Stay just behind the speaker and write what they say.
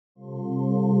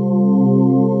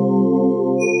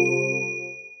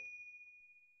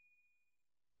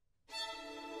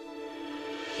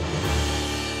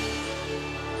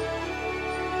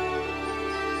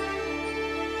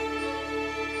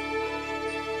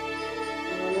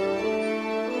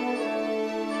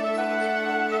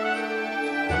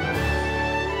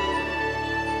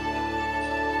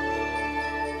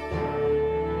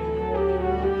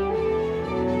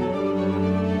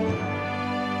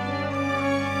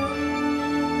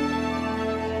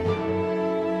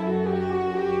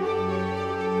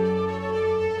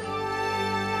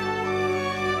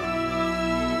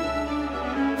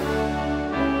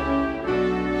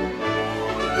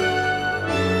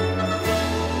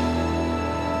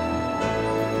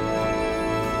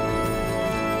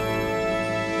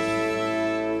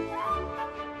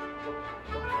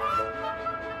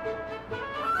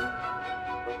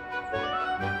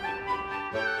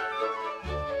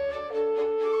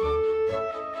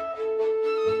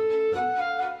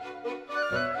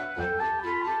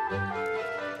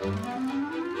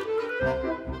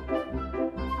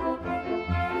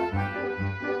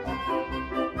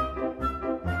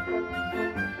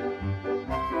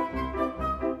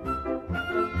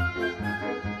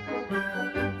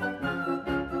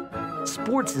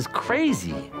Sports is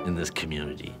crazy in this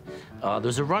community.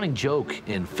 There's a running joke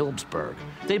in Phillipsburg.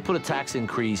 They put a tax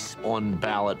increase on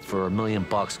ballot for $1 million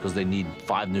because they need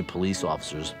 5 new police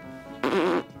officers.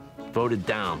 Voted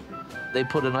down. They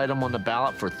put an item on the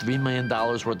ballot for $3 million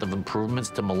worth of improvements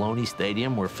to Maloney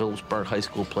Stadium, where Phillipsburg High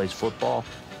School plays football.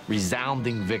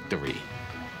 Resounding victory.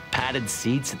 Padded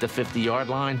seats at the 50-yard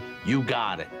line, you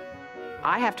got it.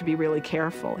 I have to be really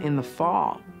careful in the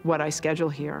fall what I schedule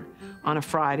here on a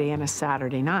Friday and a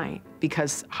Saturday night,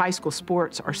 because high school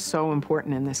sports are so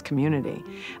important in this community.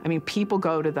 I mean, people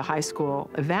go to the high school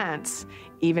events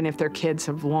even if their kids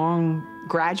have long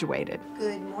graduated.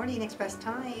 Good morning, Express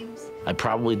Times. I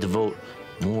probably devote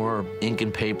more ink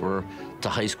and paper to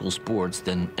high school sports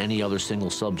than any other single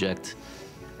subject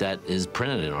that is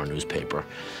printed in our newspaper.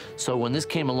 So when this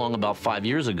came along about 5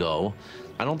 years ago,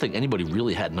 I don't think anybody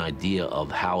really had an idea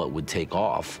of how it would take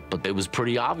off, but it was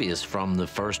pretty obvious from the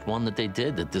first one that they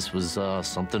did that this was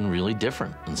something really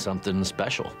different and something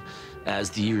special.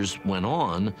 As the years went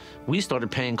on, we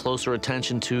started paying closer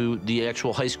attention to the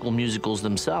actual high school musicals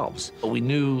themselves. We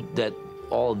knew that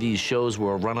all of these shows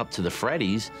were a run-up to the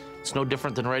Freddies. It's no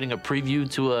different than writing a preview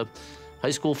to a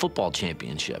high school football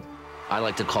championship. I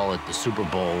like to call it the Super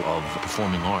Bowl of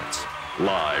performing arts.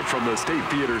 Live from the State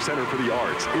Theater Center for the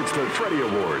Arts, it's the Freddie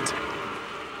Awards.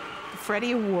 The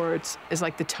Freddie Awards is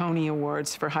like the Tony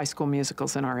Awards for high school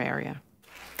musicals in our area.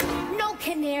 No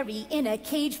canary in a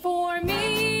cage for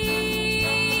me.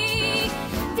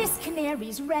 This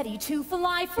canary's ready to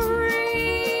fly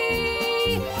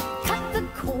free. Cut the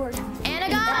cord. Anna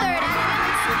Goddard.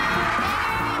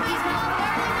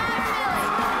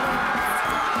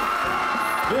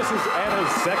 This is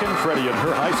Anna's second Freddie in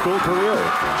her high school career.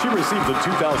 She received the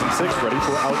 2006 Freddie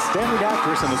for Outstanding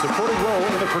Actress in a Supporting Role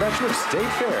in the production of State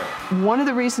Fair. One of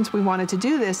the reasons we wanted to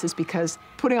do this is because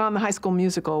putting on the High School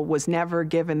Musical was never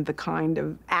given the kind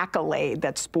of accolade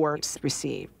that sports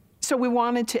receive. So we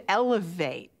wanted to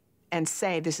elevate and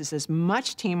say this is as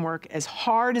much teamwork, as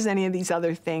hard as any of these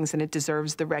other things, and it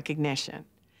deserves the recognition.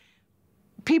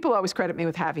 People always credit me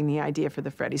with having the idea for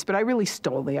the Freddies, but I really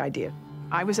stole the idea.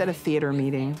 I was at a theater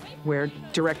meeting where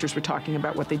directors were talking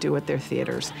about what they do at their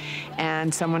theaters,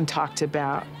 and someone talked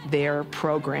about their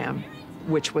program,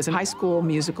 which was a high school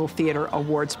musical theater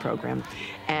awards program.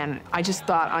 And I just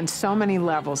thought on so many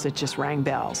levels it just rang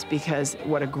bells, because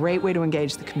what a great way to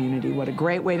engage the community, what a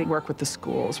great way to work with the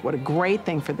schools, what a great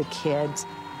thing for the kids.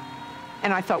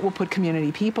 And I thought, we'll put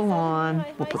community people on,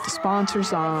 we'll put the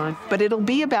sponsors on, but it'll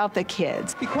be about the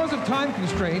kids. Because of time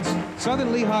constraints, Southern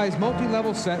Lehigh's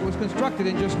multi-level set was constructed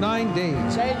in just 9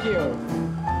 days. Thank you.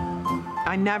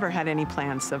 I never had any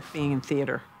plans of being in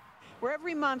theater. Where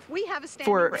every month we have a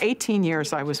standing... For 18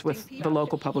 years, I was with the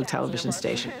local public television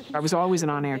station. I was always an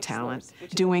on-air talent,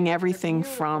 doing everything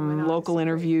from local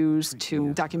interviews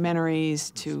to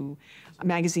documentaries to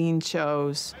magazine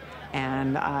shows.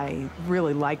 And I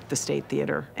really liked the State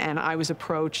Theater. And I was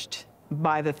approached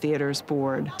by the theater's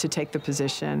board to take the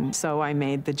position, so I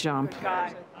made the jump.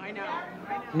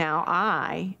 Now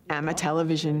I am a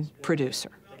television producer.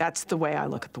 That's the way I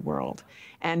look at the world.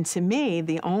 And to me,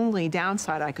 the only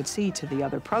downside I could see to the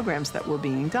other programs that were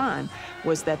being done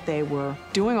was that they were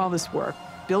doing all this work,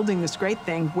 building this great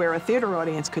thing where a theater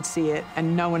audience could see it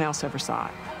and no one else ever saw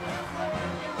it.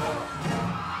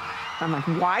 I'm like,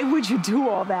 why would you do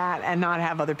all that and not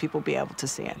have other people be able to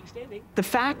see it? The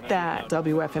fact that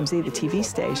WFMZ, the TV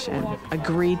station,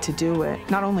 agreed to do it,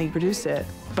 not only produce it,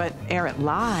 but air it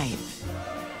live.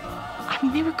 I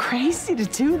mean, they were crazy to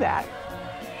do that.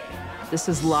 This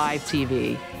is live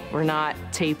TV. We're not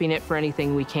taping it for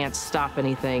anything. We can't stop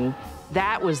anything.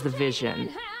 That was the vision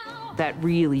that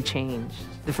really changed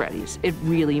the Freddies. It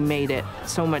really made it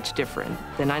so much different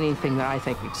than anything that I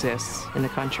think exists in the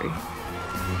country.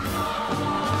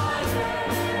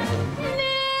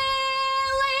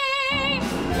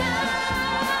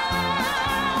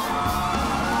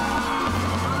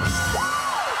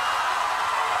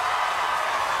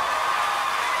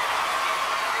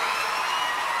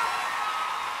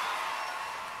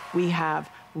 We have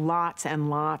lots and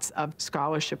lots of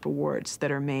scholarship awards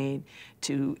that are made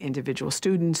to individual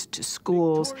students, to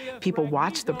schools. People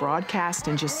watch the broadcast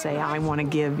and just say, I want to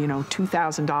give,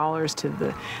 $2,000 to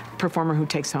the performer who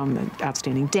takes home the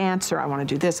outstanding dancer. I want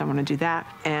to do this, I want to do that.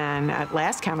 And at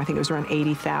last count, I think it was around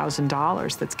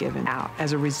 $80,000 that's given out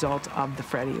as a result of the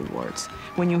Freddie Awards.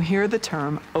 When you hear the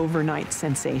term overnight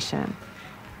sensation,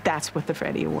 that's what the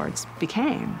Freddie Awards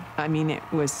became. I mean, it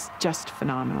was just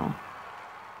phenomenal.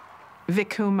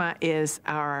 Vic Kuma is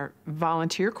our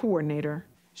volunteer coordinator.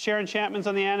 Sharon Chapman's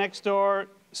on the annex door.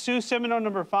 Sue Simino,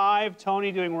 number 5.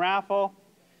 Tony doing raffle.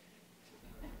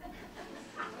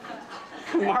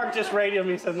 Mark just radioed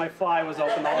me, says my fly was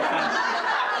open the whole time.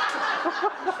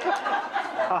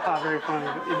 Haha, very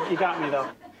funny. You got me, though.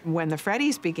 When the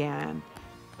Freddies began,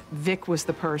 Vic was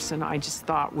the person I just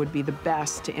thought would be the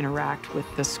best to interact with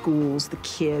the schools, the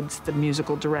kids, the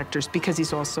musical directors, because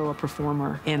he's also a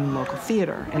performer in local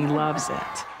theater, and he loves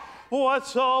it. What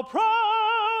so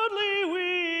proudly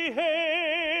we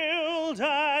hailed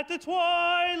at the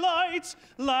twilight's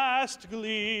last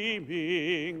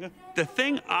gleaming. The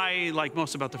thing I like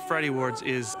most about the Freddie Awards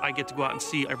is I get to go out and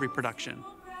see every production.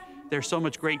 There's so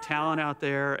much great talent out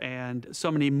there and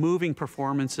so many moving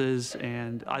performances,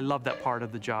 and I love that part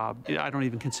of the job. I don't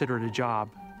even consider it a job.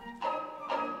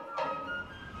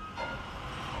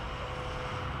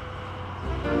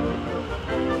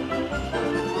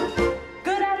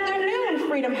 Good afternoon,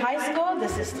 Freedom High School.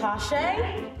 This is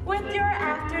Tasha with your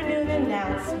afternoon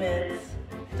announcements.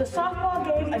 The softball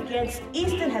game against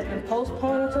Easton has been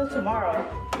postponed until tomorrow.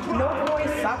 No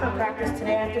boys soccer practice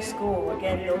today after school.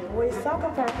 Again, no boys soccer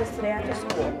practice today after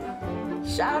school.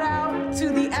 Shout out to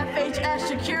the FHS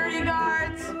security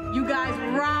guards. You guys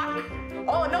rock.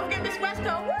 Oh, and don't forget Miss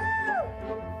Wesco.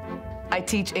 Woo! I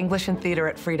teach English and theater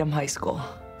at Freedom High School.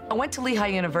 I went to Lehigh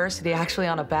University actually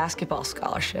on a basketball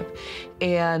scholarship,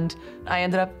 and I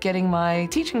ended up getting my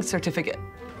teaching certificate.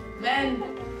 Men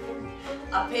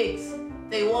are pigs.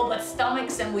 They all but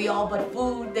stomachs and we all but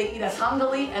food. They eat us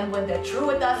hungrily, and when they're true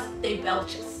with us, they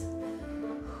belch us.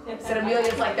 Said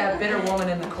Amelia's like that bitter woman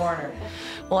in the corner.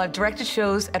 Well, I've directed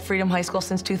shows at Freedom High School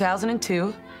since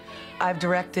 2002. I've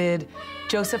directed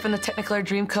Joseph and the Technicolor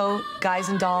Dreamcoat, Guys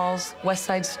and Dolls, West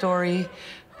Side Story,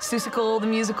 Seussical the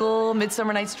Musical,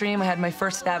 Midsummer Night's Dream. I had my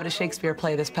first stab at a Shakespeare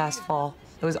play this past fall.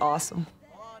 It was awesome.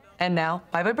 And now,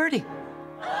 Bye Bye Birdie.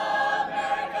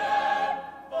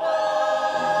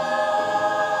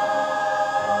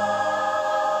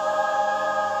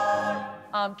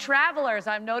 Travelers,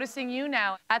 I'm noticing you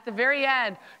now. At the very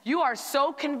end, you are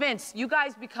so convinced. You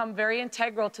guys become very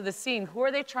integral to the scene. Who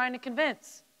are they trying to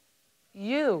convince?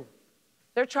 You.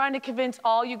 They're trying to convince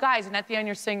all you guys, and at the end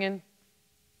you're singing.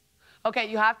 Okay,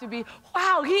 you have to be,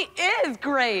 wow, he is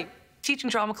great. Teaching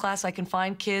drama class, I can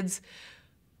find kids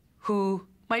who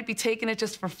might be taking it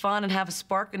just for fun and have a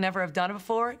spark and never have done it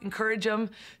before, encourage them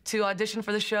to audition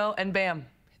for the show, and bam,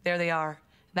 there they are.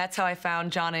 That's how I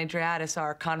found John Adriatis,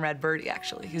 our Conrad Birdie,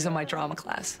 actually. He's in my drama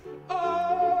class.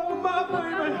 Oh, my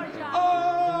baby.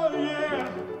 Oh, yeah.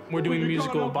 We're doing the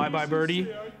musical Bye Bye Birdie,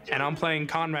 and I'm playing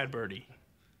Conrad Birdie.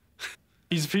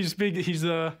 He's big. He's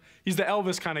the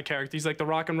Elvis kind of character. He's like the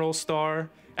rock and roll star.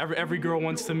 Every girl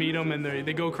wants to meet him, and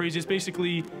they go crazy. It's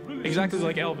basically exactly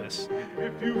like Elvis.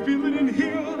 If you feel it in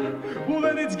here, well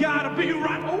then it's gotta be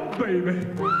right. Oh baby.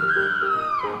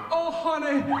 Oh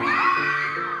honey.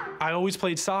 I always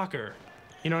played soccer.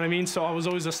 You know what I mean? So I was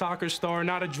always a soccer star,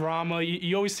 not a drama.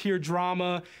 You always hear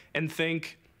drama and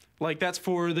think like that's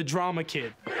for the drama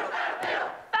kid. Fiddle,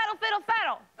 fiddle,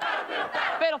 fiddle.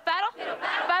 Fiddle, fiddle.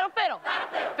 Fiddle, fiddle.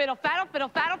 Fiddle, faddle, fiddle,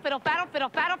 faddle, fiddle, faddle, fiddle,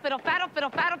 faddle, fiddle, faddle, fiddle,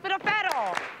 faddle, fiddle,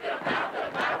 faddle.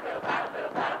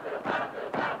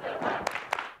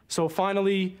 So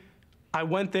finally, I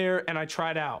went there and I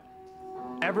tried out.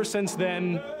 Ever since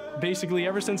then, basically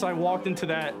ever since I walked into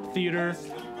that theater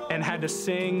and had to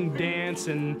sing, dance,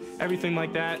 and everything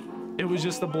like that, it was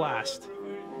just a blast.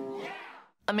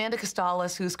 Amanda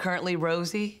Costalis, who's currently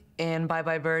Rosie in Bye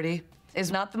Bye Birdie,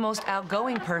 is not the most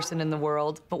outgoing person in the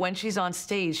world, but when she's on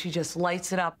stage, she just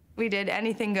lights it up. We did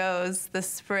Anything Goes the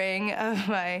spring of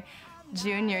my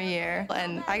junior year,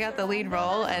 and I got the lead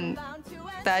role, and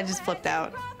I just flipped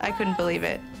out. I couldn't believe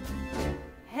it.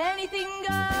 Anything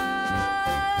goes.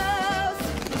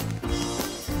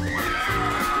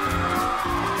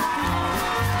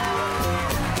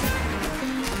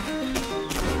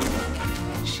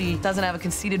 She doesn't have a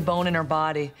conceited bone in her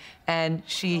body, and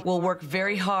she will work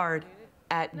very hard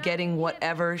at getting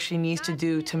whatever she needs to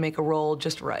do to make a role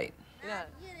just right.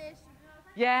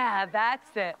 Yeah,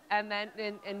 that's it. And then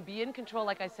and be in control,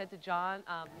 like I said to John.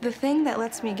 The thing that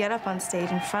lets me get up on stage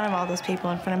in front of all those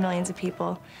people, in front of millions of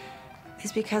people,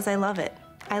 is because I love it.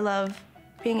 I love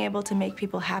being able to make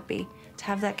people happy, to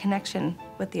have that connection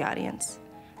with the audience.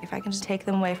 If I can just take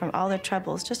them away from all their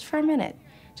troubles just for a minute,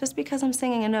 just because I'm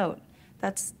singing a note,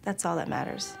 that's all that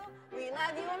matters. We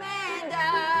love you, Amanda,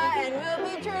 and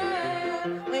we'll be true.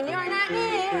 When you're not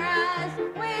near us,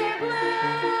 we're blue.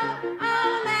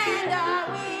 Oh, Amanda,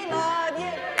 we love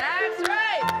you. That's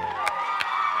right.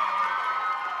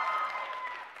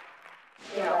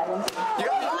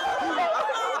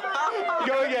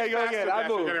 Go again. I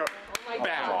moved.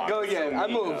 Go again. I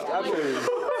moved.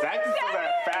 That just goes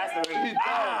faster than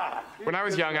When I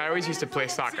was young, I always used to play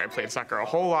soccer. I played soccer a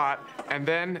whole lot, and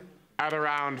then At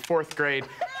around 4th grade,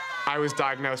 I was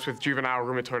diagnosed with juvenile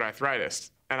rheumatoid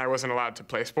arthritis, and I wasn't allowed to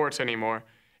play sports anymore.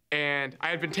 And I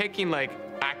had been taking like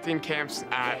acting camps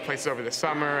at places over the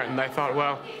summer, and I thought,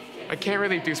 well, I can't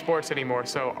really do sports anymore,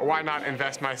 so why not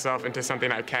invest myself into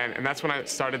something I can? And that's when I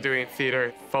started doing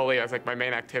theater fully as like my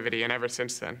main activity, and ever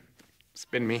since then, it's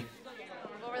been me.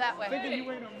 Over that way.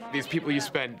 These people you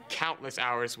spend countless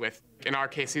hours with. In our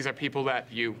case, these are people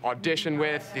that you audition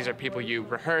with, these are people you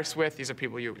rehearse with, these are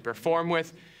people you perform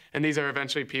with, and these are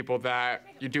eventually people that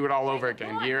you do it all over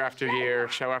again, year after year,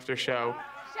 show after show,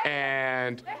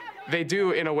 and they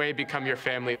do, in a way, become your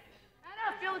family.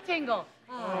 I feel the tingle.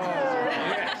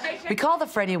 We call the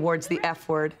Freddie Awards the F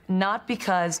word, not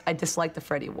because I dislike the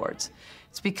Freddie Awards.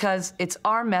 It's because it's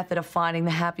our method of finding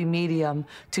the happy medium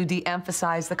to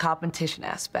de-emphasize the competition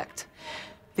aspect.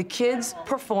 The kids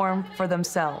perform for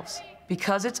themselves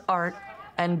because it's art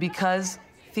and because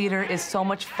theater is so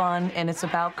much fun and it's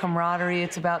about camaraderie,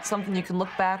 it's about something you can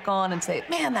look back on and say,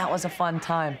 man, that was a fun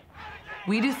time.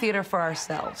 We do theater for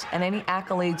ourselves, and any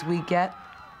accolades we get,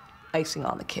 icing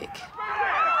on the cake.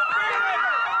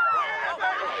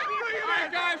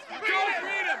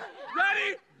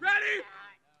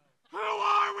 Who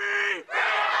are we?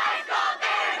 Freedom High School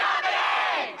Theater Company!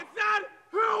 I said,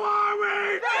 who are we?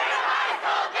 Freedom High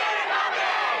School Theater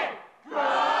Company!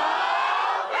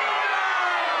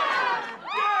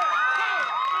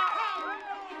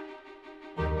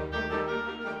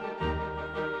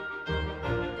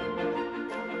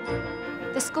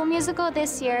 The school musical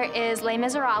this year is Les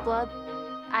Miserables.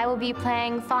 I will be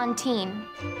playing Fantine.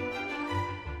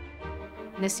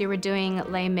 This year we're doing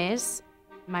Les Mis.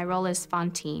 My role is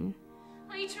Fantine.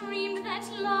 I dreamed that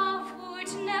love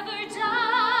would never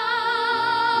die.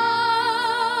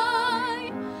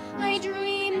 I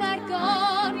dreamed that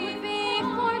God would be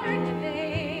forgiven.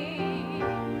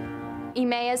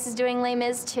 Emmaus is doing Les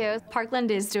Mis too.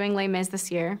 Parkland is doing Les Mis this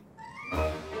year.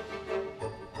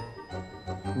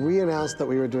 We announced that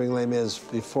we were doing Les Mis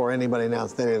before anybody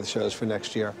announced any of the shows for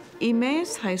next year.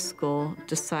 Emmaus High School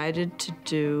decided to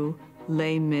do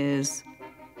Les Mis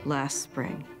last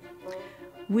spring.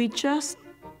 We just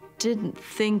didn't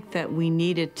think that we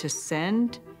needed to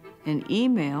send an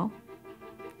email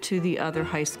to the other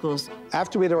high schools.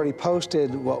 After we'd already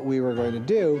posted what we were going to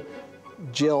do,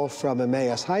 Jill from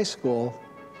Emmaus High School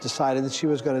decided that she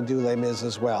was going to do Les Mis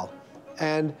as well.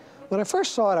 And when I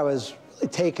first saw it, I was really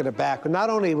taken aback.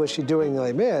 Not only was she doing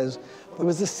Les Mis, it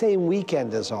was the same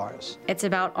weekend as ours. It's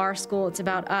about our school, it's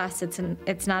about us,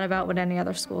 it's not about what any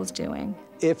other school is doing.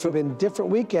 If it had been different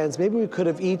weekends, maybe we could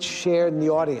have each shared in the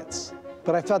audience.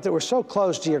 But I felt that we're so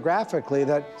close geographically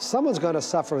that someone's going to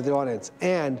suffer with the audience.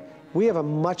 And we have a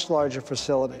much larger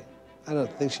facility. I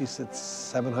don't think she said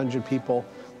 700 people.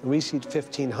 We seat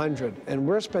 1,500. And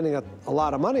we're spending a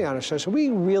lot of money on a show, so we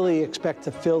really expect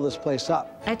to fill this place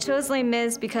up. I chose Les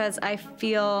Mis because I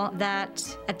feel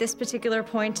that at this particular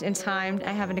point in time,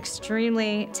 I have an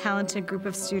extremely talented group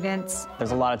of students.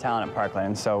 There's a lot of talent at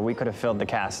Parkland, so we could have filled the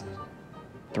cast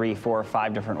 3, 4,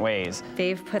 5 different ways.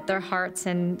 They've put their hearts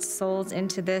and souls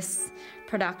into this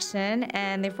production,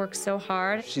 and they've worked so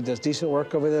hard. She does decent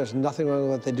work over there. There's nothing wrong with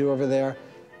what they do over there.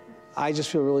 I just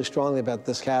feel really strongly about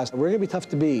this cast. We're going to be tough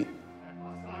to beat.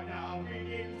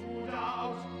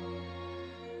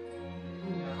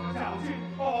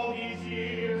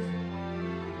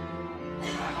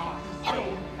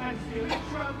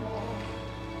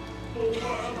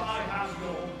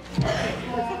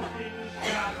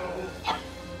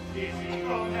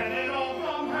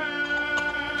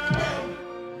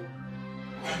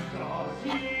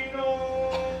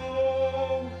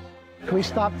 Can we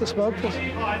stop the smoke?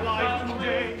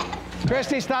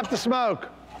 Christy, stop the smoke.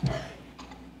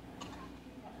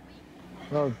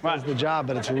 Well, that's the job,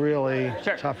 but it's really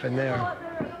tough in there.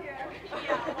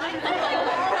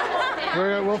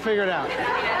 We'll figure it out.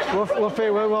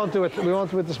 We won't do it. We won't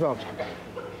do it with the smoke.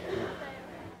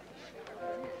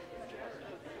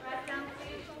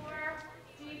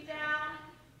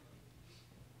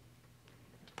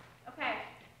 Okay,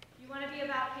 you want to be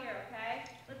about here, okay?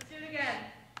 Let's do it again.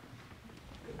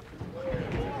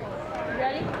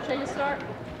 Ready? Should you start?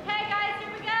 Hey guys,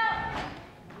 here we go!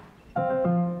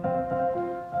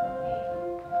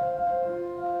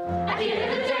 At the end of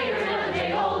the day, you're another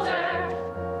day older.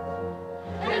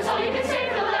 And that's all you can say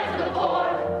for the life of the poor.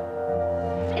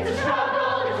 It's a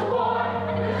struggle, it's a war,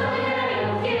 and there's nothing that anyone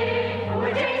can give. And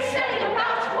we're days standing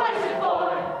about, what is it for?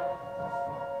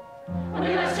 When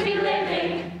we must be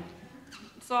living.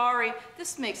 Sorry,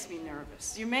 this makes me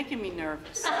nervous. You're making me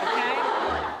nervous, okay?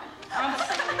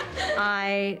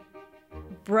 I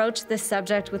broached this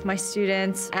subject with my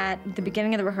students at the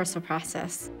beginning of the rehearsal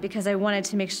process because I wanted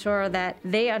to make sure that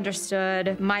they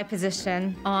understood my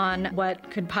position on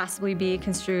what could possibly be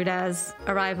construed as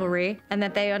a rivalry and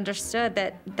that they understood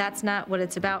that that's not what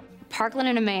it's about. Parkland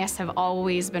and Emmaus have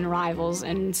always been rivals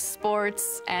in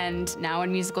sports and now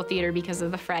in musical theater because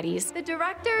of the Freddies. The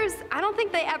directors, I don't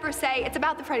think they ever say, it's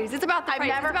about the Freddies, it's about the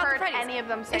Freddies, I've never it's about heard the Freddies. any of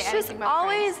them say it's anything just about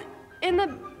always in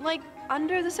the, like,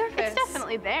 under the surface. It's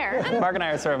definitely there. Mark and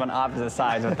I are sort of on opposite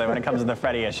sides with it when it comes to the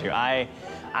Freddie issue. I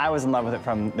was in love with it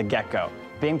from the get-go.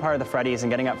 Being part of the Freddies and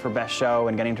getting up for Best Show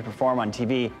and getting to perform on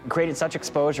TV created such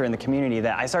exposure in the community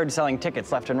that I started selling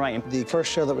tickets left and right. The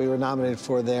first show that we were nominated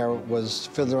for there was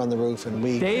Fiddler on the Roof, and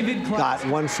we got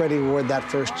one Freddie Award that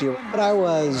first year. But I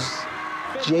was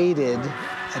jaded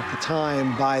at the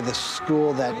time by the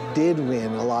school that did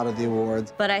win a lot of the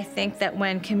awards. But I think that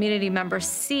when community members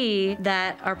see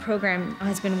that our program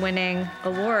has been winning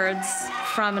awards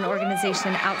from an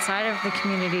organization outside of the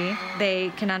community, they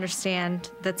can understand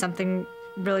that something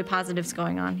really positive is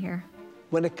going on here.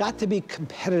 When it got to be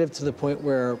competitive to the point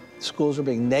where schools were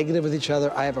being negative with each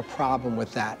other, I have a problem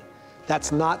with that.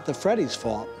 That's not the Freddies'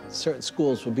 fault. Certain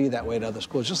schools will be that way to other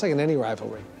schools, just like in any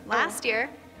rivalry. Last year,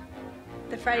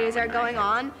 the Freddies are going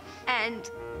on,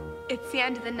 and it's the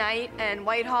end of the night, and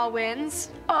Whitehall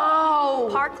wins. Oh!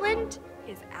 Parkland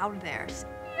is out of there.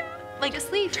 Like,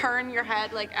 just leave. Turn your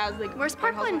head, like, as, like, where's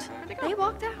Parkland? They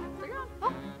walked out.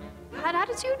 Oh, had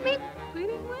attitude, maybe? We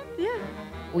didn't win. Yeah.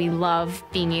 We love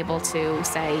being able to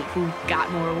say who got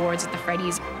more awards at the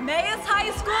Freddies. Emmaus High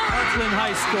School. Parkland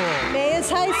High School. Emmaus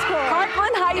High School.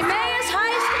 Parkland High School. Emmaus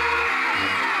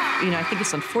High School. You know, I think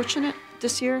it's unfortunate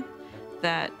this year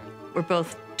that we're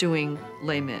both doing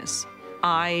Les Mis.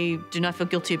 I do not feel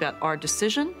guilty about our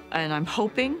decision, and I'm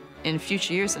hoping in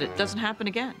future years that it doesn't happen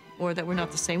again, or that we're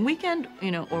not the same weekend,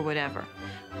 you know, or whatever.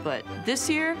 But this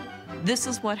year, this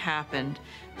is what happened,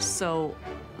 so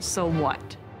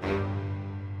what?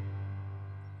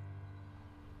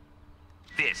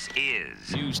 This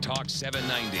is News Talk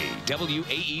 790,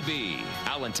 WAEB,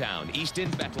 Allentown, Easton,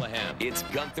 Bethlehem. It's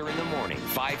Gunther in the morning,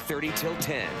 5:30 till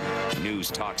 10. News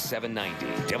Talk 790,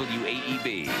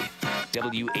 WAEB,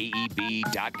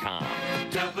 WAEB.com.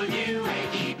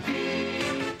 WAEB.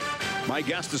 My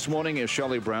guest this morning is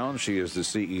Shelley Brown. She is the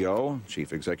CEO,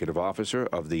 Chief Executive Officer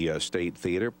of the State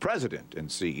Theater, President and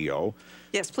CEO.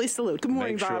 Yes, please salute. Good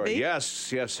morning, Bobby.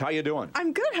 Yes, yes. How you doing?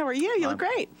 I'm good. How are you? You look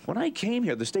great. When I came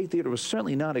here, the State Theater was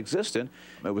certainly not existent.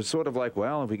 It was sort of like,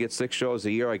 well, if we get 6 shows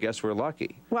a year, I guess we're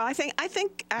lucky. Well, I think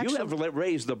actually... You have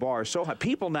raised the bar so high.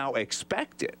 People now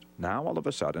expect it. Now, all of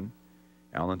a sudden,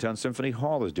 Allentown Symphony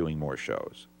Hall is doing more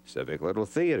shows. Civic Little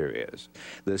Theater is.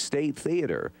 The State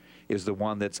Theater is the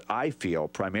one that's, I feel,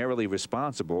 primarily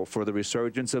responsible for the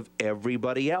resurgence of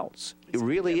everybody else. It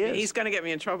really is. He's going to get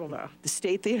me in trouble, though. The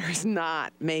State Theater is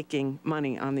not making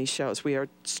money on these shows. We are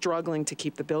struggling to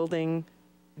keep the building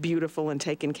beautiful and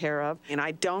taken care of. And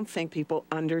I don't think people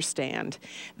understand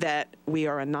that we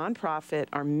are a nonprofit.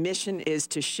 Our mission is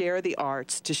to share the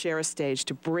arts, to share a stage,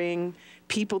 to bring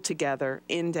people together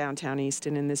in downtown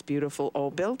Easton in this beautiful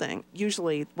old building.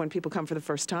 Usually when people come for the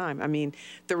first time, I mean,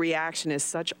 the reaction is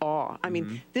such awe. I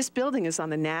mean, this building is on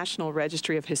the National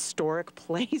Registry of Historic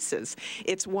Places.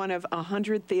 It's one of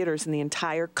 100 theaters in the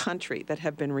entire country that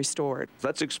have been restored.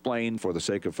 Let's explain, for the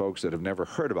sake of folks that have never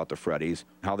heard about the Freddies,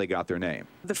 how they got their name.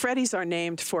 The Freddies are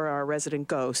named for our resident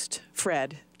ghost,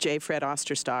 Fred, J. Fred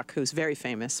Osterstock, who's very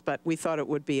famous, but we thought it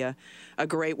would be a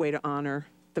great way to honor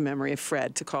the memory of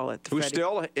Fred, to call it the Who's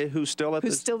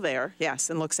still there, yes,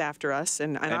 and looks after us,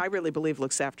 and I really believe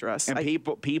looks after us. And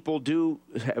people do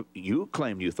have, you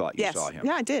claim you thought you saw him.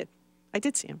 Yeah, I did. I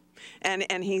did see him,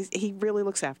 and he really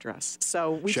looks after us.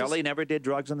 So we Shelley never did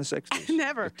drugs in the 60s.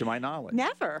 Never, to my knowledge.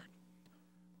 Never.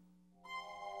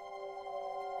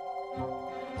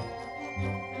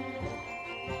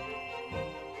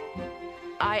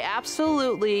 I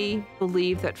absolutely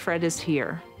believe that Fred is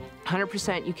here.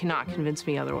 100%, you cannot convince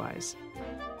me otherwise.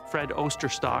 Fred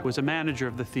Osterstock was a manager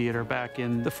of the theater back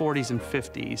in the 40s and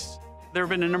 50s. There have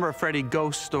been a number of Freddie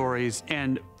ghost stories,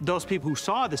 and those people who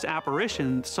saw this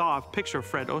apparition saw a picture of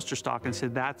Fred Osterstock and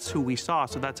said, that's who we saw,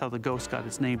 so that's how the ghost got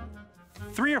its name.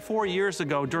 3 or 4 years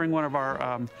ago, during one of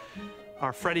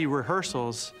our Freddie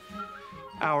rehearsals,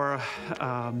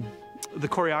 the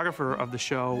choreographer of the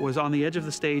show was on the edge of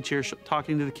the stage here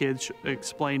talking to the kids,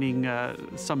 explaining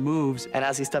some moves. And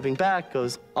as he's stepping back,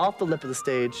 goes off the lip of the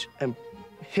stage and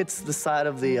hits the side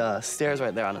of the stairs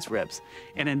right there on his ribs.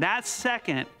 And in that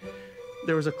second,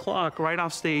 There was a clock right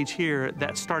off stage here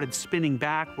that started spinning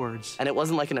backwards. And it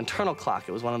wasn't like an internal clock.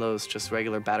 It was one of those just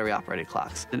regular battery-operated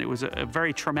clocks. And it was a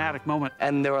very traumatic moment.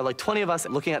 And there were like 20 of us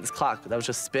looking at this clock that was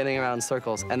just spinning around in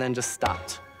circles and then just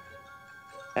stopped.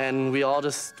 And we all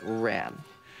just ran.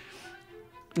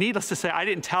 Needless to say, I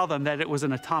didn't tell them that it was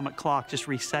an atomic clock just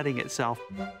resetting itself.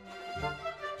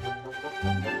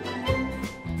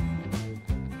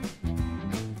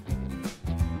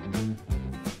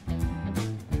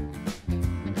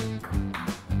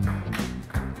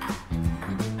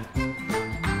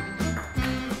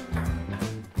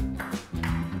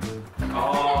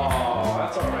 Oh,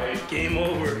 that's all right. Game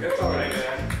over. That's all right,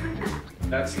 man.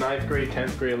 That's 9th grade,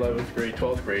 10th grade, 11th grade,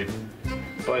 12th grade.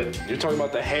 But you're talking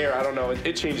about the hair. I don't know.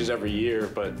 It changes every year,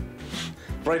 but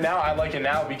right now I like it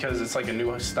now because it's like a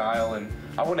new style, and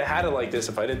I wouldn't have had it like this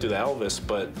if I didn't do the Elvis,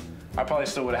 but I probably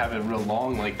still would have had it real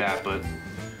long like that, but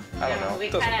I don't know. We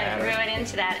kind of grew it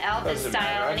into that Elvis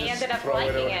style, and he ended up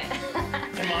liking it.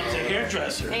 My mom's a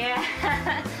hairdresser. Yeah.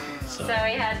 So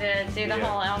we had to do the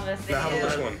whole Elvis. Now how about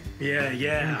this one?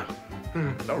 Yeah.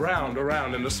 Around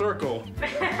in a circle.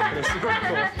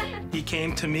 He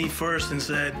came to me first and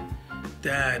said,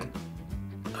 Dad,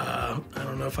 I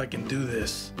don't know if I can do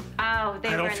this. Oh, they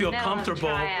I don't were feel in the middle of comfortable.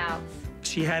 tryouts.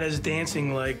 She had us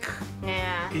dancing like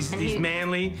he's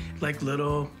manly, like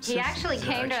little. He actually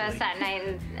came to us that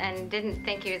night and didn't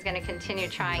think he was going to continue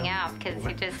trying out because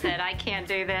he just said, I can't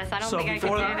do this. I don't think I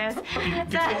can do this.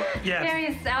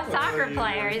 He's a soccer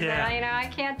player. He said, I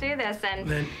can't do this. And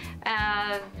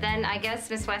then I guess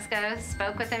Miss Wesco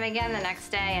spoke with him again the next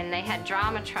day, and they had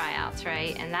drama tryouts,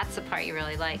 right? And that's the part you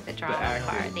really like, the drama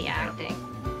part, the acting.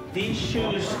 These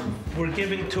shoes were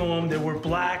given to him. They were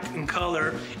black in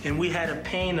color, and we had to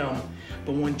paint them.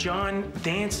 But when John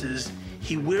dances,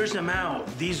 he wears them out.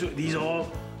 These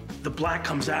all, the black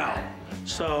comes out.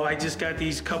 So I just got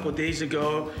these a couple days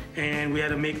ago, and we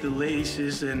had to make the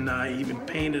laces, and I even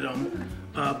painted them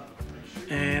up,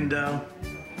 and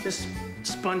just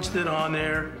sponged it on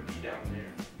there.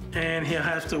 And he'll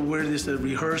have to wear this at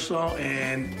rehearsal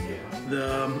and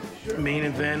the main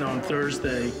event on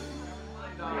Thursday.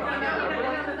 All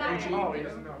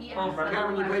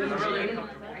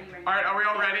right, are we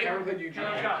all ready?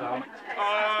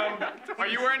 Are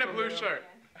you wearing a blue shirt?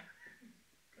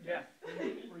 Yeah.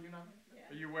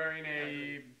 Are you wearing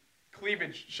a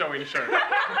cleavage showing shirt? The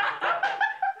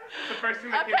first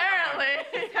thing that Apparently.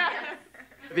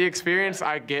 The experience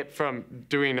I get from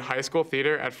doing high school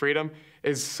theater at Freedom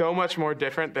is so much more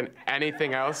different than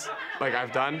anything else like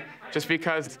I've done, just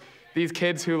because these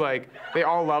kids who they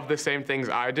all love the same things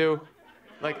I do.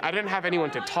 I didn't have anyone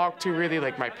to talk to really,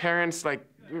 my parents, they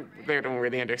don't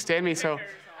really understand me, so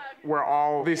we're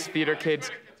all these theater kids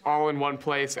all in one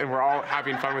place and we're all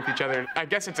having fun with each other. I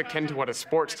guess it's akin to what a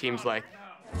sports team's like.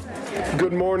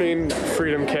 Good morning,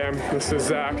 Freedom Cam. This is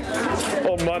Zach.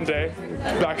 On Monday,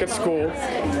 back at school,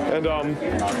 and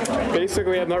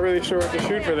basically I'm not really sure what to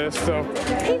shoot for this, so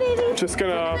just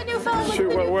gonna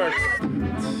shoot what works.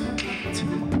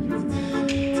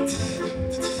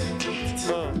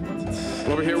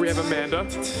 Over here we have Amanda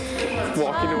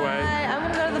walking away.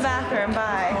 I'm gonna go to the bathroom.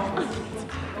 Bye.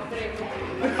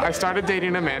 I started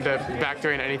dating Amanda back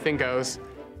during Anything Goes,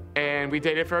 and we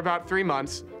dated for about 3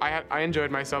 months. I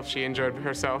enjoyed myself, she enjoyed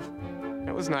herself.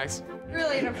 It was nice.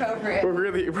 Really inappropriate. We're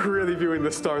really viewing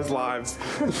the stars' lives.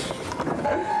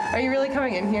 Are you really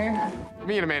coming in here?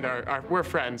 Me and Amanda we're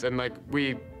friends, and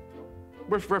we're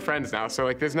friends now,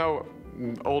 so there's no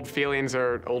old feelings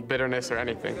or old bitterness or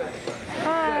anything.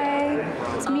 Hi,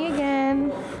 it's me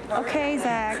again. Okay,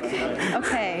 Zach.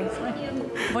 Okay.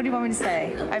 What do you want me to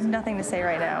say? I have nothing to say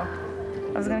right now.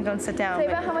 I was gonna go and sit down. Say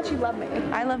about how much you love me.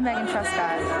 I love Megan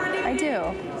Truscott. I do.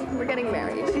 We're getting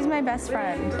married. She's my best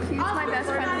friend. She's my best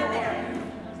friend in the world.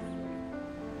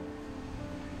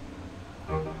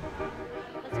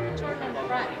 Let's put Jordan in the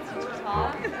front since we're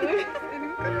tall.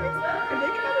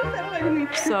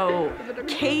 So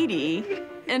Katie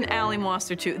and Allie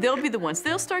Moster too, they'll be the ones.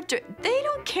 They'll start to, they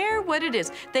don't care what it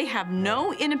is. They have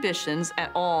no inhibitions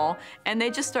at all, and they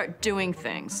just start doing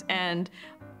things. And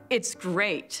it's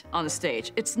great on the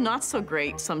stage. It's not so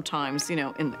great sometimes, in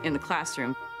the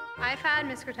classroom. I've had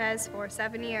Miss Cortez for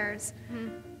 7 years.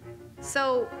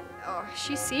 So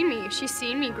she's seen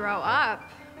me grow up,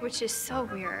 which is so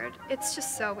weird. It's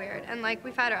just so weird. And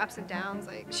we've had our ups and downs.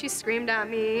 She screamed at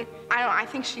me. I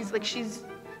think she's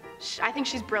I think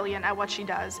she's brilliant at what she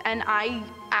does, and I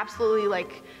absolutely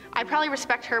I probably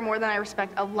respect her more than I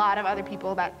respect a lot of other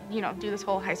people that do this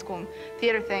whole high school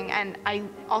theater thing, and I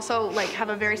also have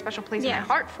a very special place in my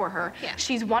heart for her. Yeah.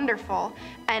 She's wonderful,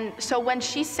 and so when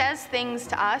she says things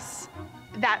to us,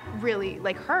 that really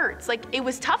like hurts. Like it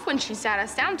was tough when she sat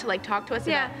us down to like talk to us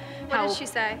about what did she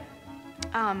say?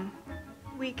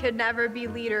 We could never be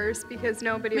leaders because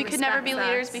nobody we could never be respects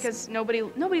leaders us. because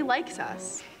nobody likes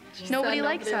us. Nobody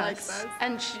likes us.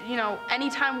 And she, you know,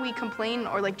 anytime we complain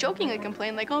or like jokingly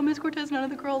complain, like, oh, Miss Cortez, none of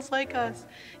the girls like us.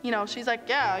 You know, she's like,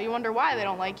 yeah, you wonder why they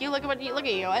don't like you. Look at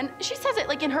you. And she says it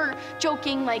like in her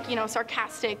joking, like, you know,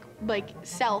 sarcastic, like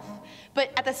self.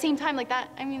 But at the same time, like that,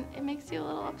 I mean, it makes you a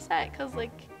little upset because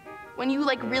like when you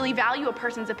like really value a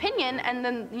person's opinion and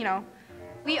then, you know.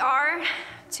 We are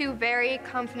two very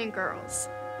confident girls,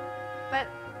 but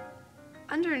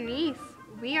underneath,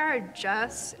 we are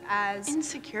just as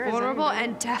insecure, vulnerable,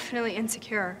 and definitely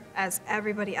insecure as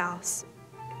everybody else,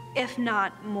 if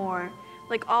not more.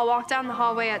 Like, I'll walk down the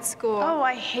hallway at school. Oh,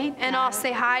 I hate that. And I'll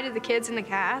say hi to the kids in the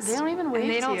cast. They don't even wave and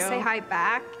they to don't you. say hi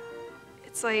back.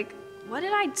 It's like, what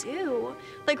did I do?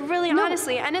 Like, really,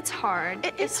 honestly, and it's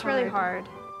hard. It's really hard.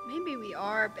 Maybe we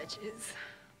are bitches.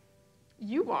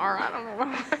 You are, I don't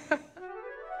know.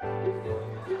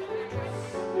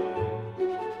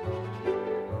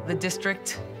 The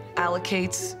district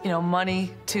allocates,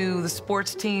 money to the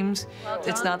sports teams.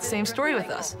 It's not the same story with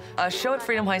us. A show at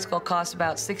Freedom High School costs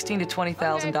about $16,000 to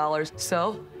 $20,000,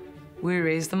 so we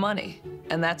raise the money,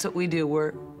 and that's what we do.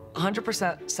 We're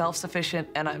 100% self-sufficient,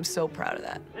 and I'm so proud of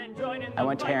that. I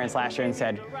went to parents last year and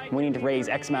said, we need to raise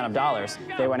X amount of dollars.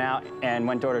 They went out and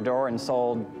went door to door and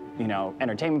sold,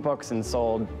 entertainment books and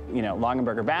sold,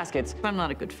 Longenberger baskets. I'm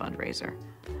not a good fundraiser.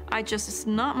 It's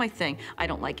not my thing. I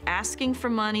don't like asking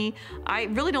for money. I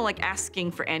really don't like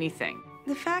asking for anything.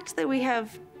 The fact that we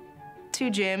have 2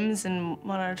 gyms and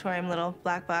 1 auditorium, little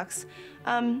black box,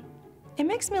 it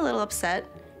makes me a little upset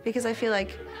because I feel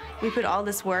like we put all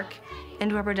this work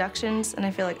into our productions and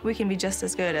I feel like we can be just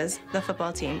as good as the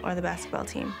football team or the basketball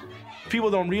team.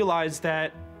 People don't realize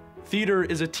that theater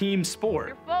is a team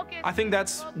sport. I think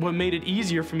that's what made it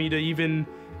easier for me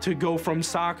to go from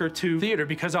soccer to theater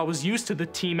because I was used to the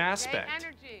team aspect.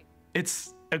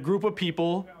 It's a group of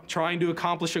people trying to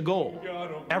accomplish a goal.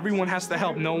 Everyone has to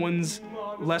help. No one's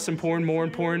less important, more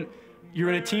important. You're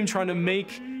in a team trying to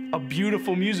make a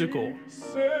beautiful musical.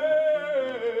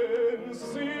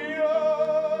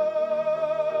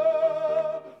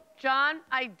 John,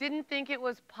 I didn't think it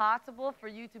was possible for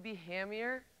you to be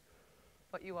hammier,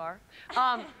 but you are.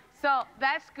 So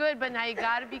that's good, but now you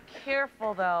gotta be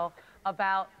careful though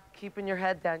about keeping your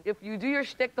head down. If you do your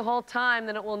shtick the whole time,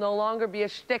 then it will no longer be a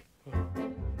shtick.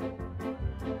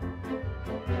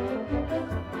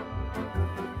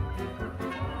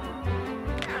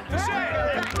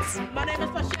 My name is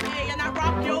Fashay and I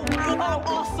rock your world. I'm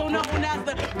also known as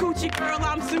the Gucci girl.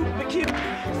 I'm super cute,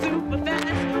 super fast,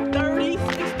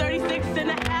 36 and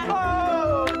a half.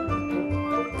 Oh!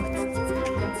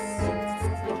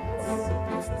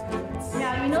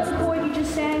 Now, you know the chord you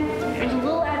just sang? There's a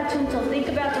little out of tune, so think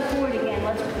about the chord again.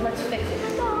 Let's fix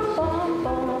it. Bum, bum,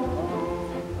 bum,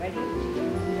 bum. Ready?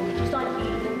 Just on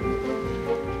E.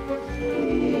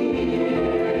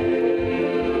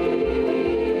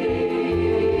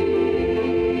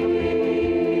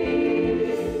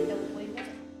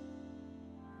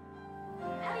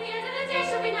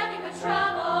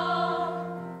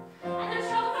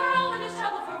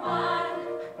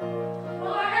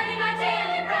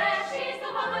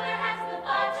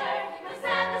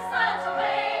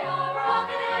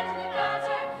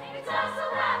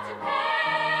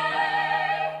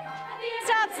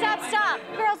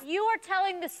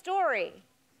 The story.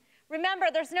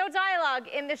 Remember, there's no dialogue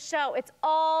in this show. It's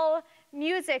all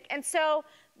music. And so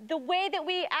the way that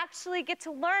we actually get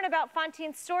to learn about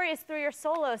Fontine's story is through your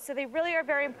solos. So they really are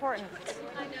very important.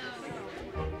 I know.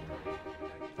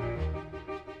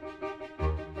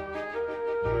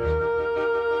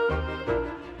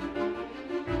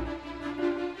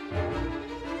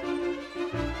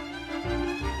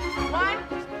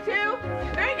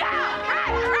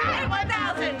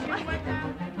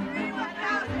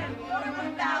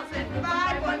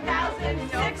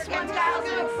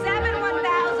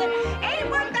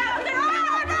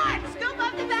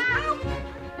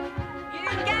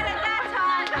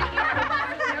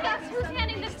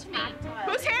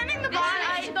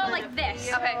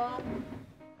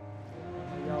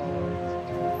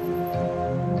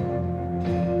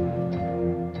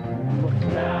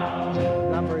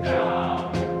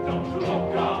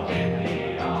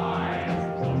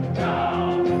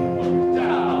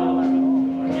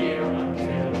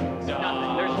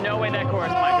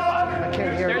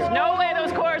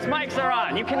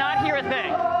 You cannot hear a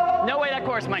thing. No way that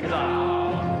chorus mic is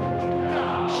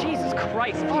on. Jesus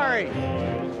Christ. Sorry.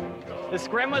 The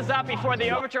scrim was up before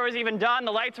the overture was even done.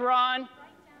 The lights were on.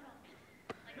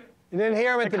 You didn't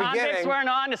hear him at the convicts beginning. weren't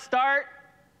on to start.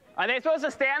 Are they supposed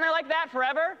to stand there like that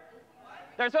forever?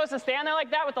 They're supposed to stand there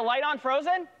like that with the light on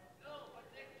frozen?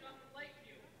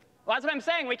 Well, that's what I'm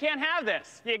saying. We can't have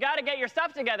this. You got to get your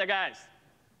stuff together, guys.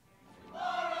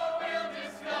 Tomorrow we'll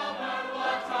discover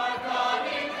what our God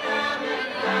in heaven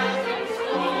has in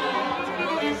store.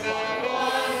 One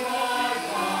more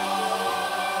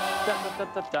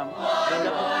day. One day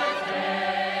more.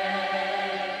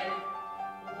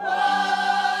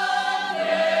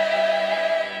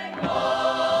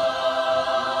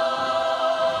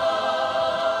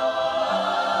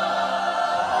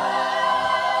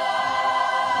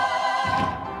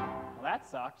 Well, that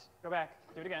sucked. Go back.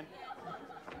 Do it again.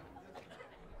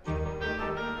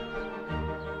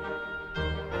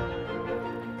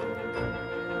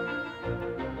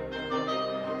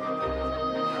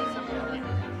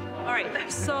 All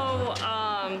right, so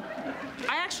I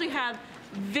actually have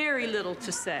very little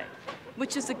to say,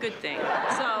 which is a good thing.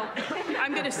 So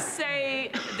I'm going to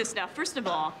say this now. First of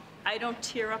all, I don't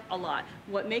tear up a lot.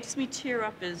 What makes me tear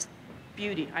up is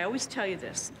beauty. I always tell you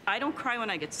this. I don't cry when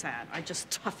I get sad. I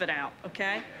just tough it out,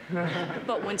 okay?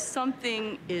 But when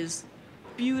something is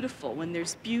beautiful, when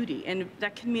there's beauty, and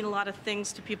that can mean a lot of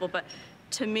things to people, but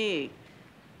to me,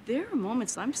 there are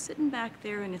moments I'm sitting back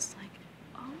there and it's like,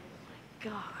 oh my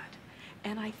God.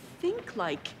 And I think,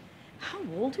 like, how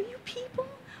old are you people?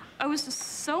 I was just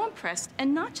so impressed,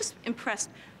 and not just impressed,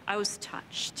 I was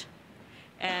touched.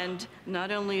 And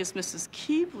not only is Mrs.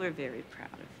 Keebler very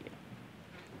proud of you,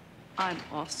 I'm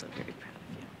also very proud of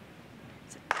you.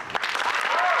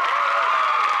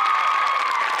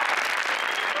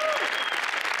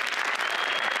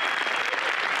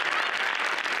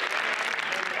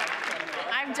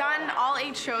 I've done all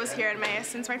 8 shows here at Emmaus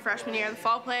since my freshman year, the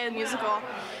fall play, the musical,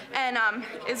 and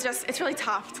it's really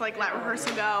tough to like let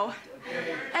rehearsal go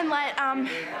and let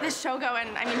this show go.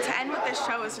 And I mean, to end with this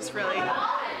show is just really,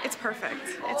 it's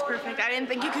perfect. It's perfect. I didn't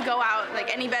think you could go out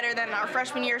like any better than our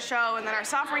freshman year show and then our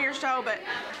sophomore year show, but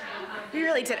we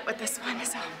really did it with this one,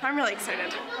 so I'm really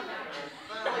excited.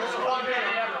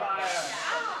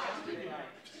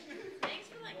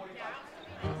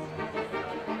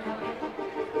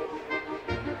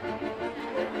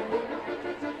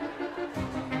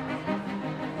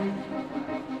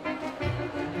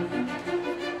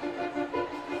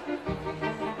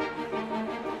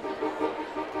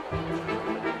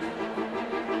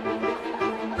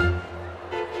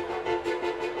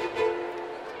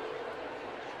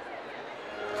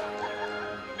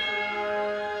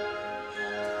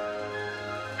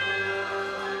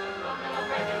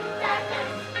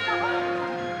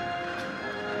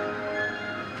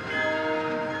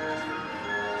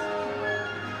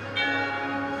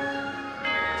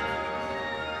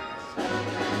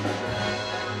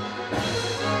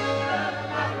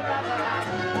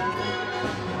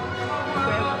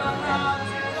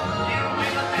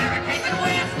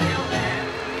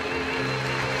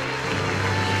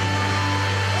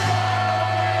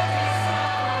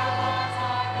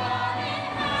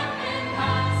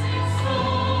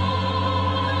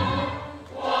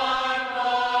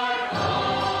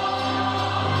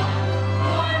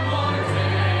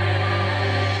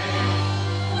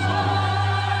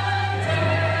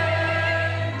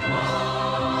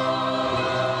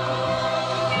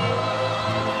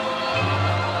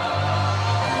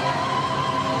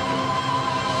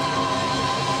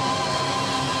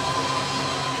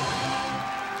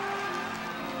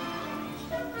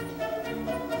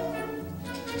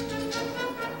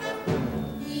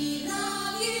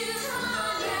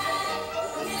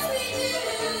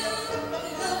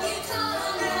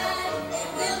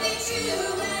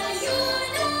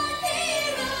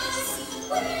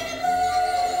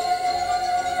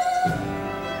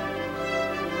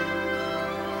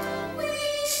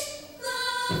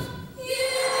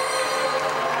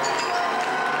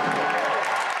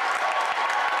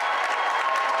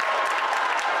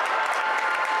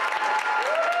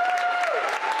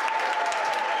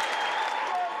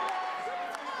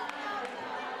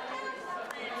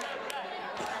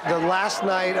 The last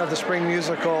night of the spring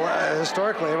musical,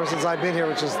 historically, ever since I've been here,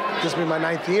 which is this will be my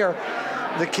 9th year,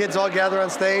 the kids all gather on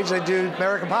stage, they do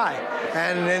American Pie.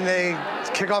 And then they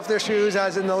kick off their shoes,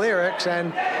 as in the lyrics,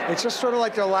 and it's just sort of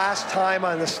like their last time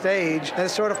on the stage, and it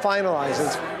sort of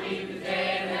finalizes.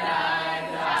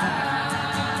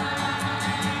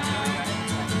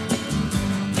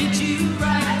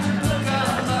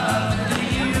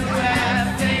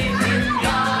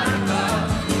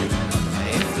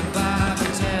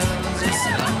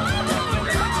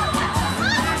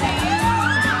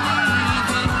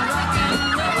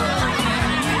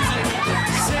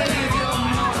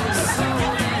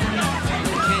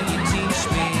 Can you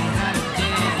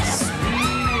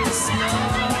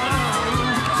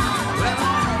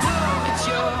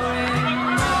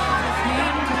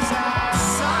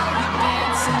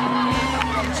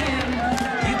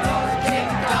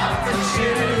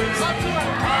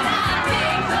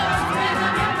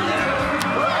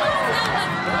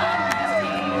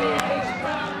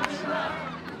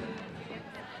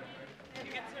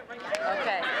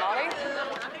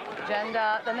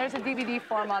And then there's a DVD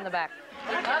form on the back.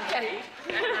 Okay.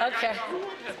 Okay.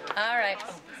 All right.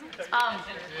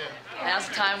 Now's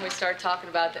the time we start talking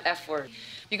about the F word.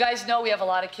 You guys know we have a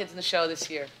lot of kids in the show this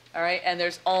year, all right? And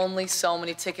there's only so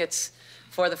many tickets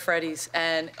for the Freddies.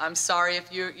 And I'm sorry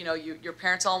if your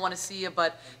parents all want to see you,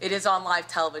 but it is on live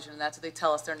television, and that's what they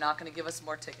tell us. They're not going to give us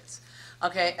more tickets.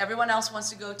 Okay, everyone else wants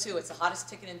to go too. It's the hottest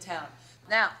ticket in town.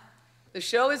 Now, the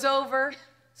show is over,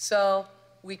 so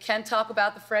we can talk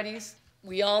about the Freddies.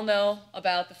 We all know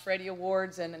about the Freddie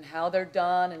Awards and how they're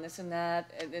done and this and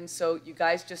that. And so you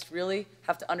guys just really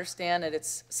have to understand that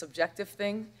it's a subjective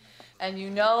thing. And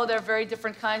you know they're very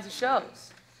different kinds of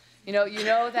shows. You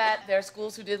know that there are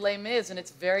schools who did Les Mis, and it's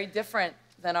very different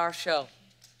than our show.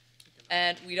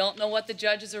 And we don't know what the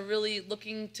judges are really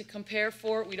looking to compare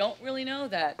for. We don't really know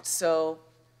that. So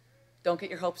don't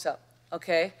get your hopes up,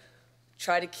 okay?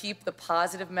 Try to keep the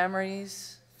positive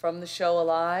memories from the show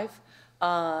alive.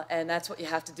 And that's what you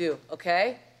have to do,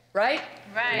 okay? Right?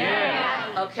 Right.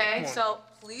 Yeah. Okay, so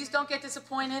please don't get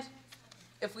disappointed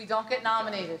if we don't get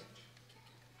nominated.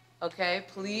 Okay,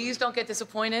 please don't get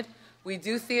disappointed. We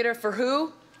do theater for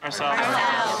who?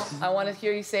 Ourselves. I want to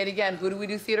hear you say it again. Who do we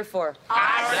do theater for?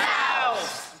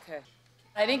 Ourselves. Okay.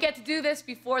 I didn't get to do this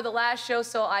before the last show,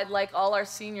 so I'd like all our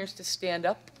seniors to stand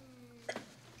up.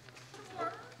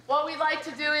 What we'd like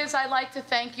to do is I'd like to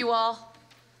thank you all.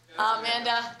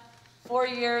 Amanda, 4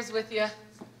 years with you.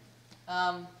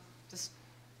 Just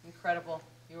incredible.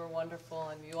 You were wonderful,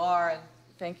 and you are, and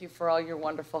thank you for all your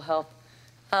wonderful help.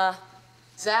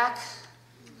 Zach.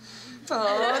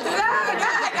 Oh,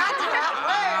 Zach!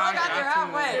 I got there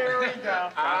halfway. Here we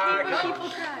go. People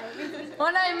cry.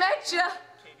 When I met you,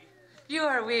 you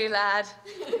were a wee lad.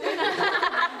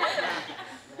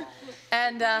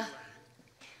 And,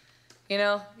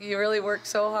 you really worked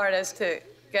so hard as to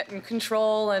get in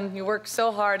control, and you worked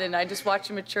so hard, and I just watch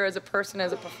you mature as a person,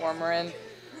 as a performer, and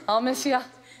I'll miss you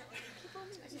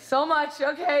so much.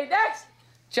 Okay, next.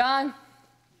 John.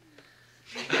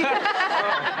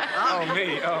 Oh,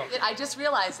 me. Oh. I just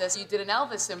realized this. You did an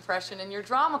Elvis impression in your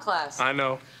drama class. I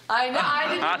know. I know.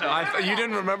 I didn't. You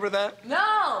didn't remember that?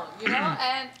 No,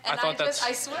 and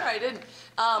I swear I didn't.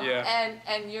 Yeah.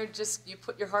 And you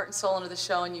put your heart and soul into the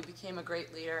show, and you became a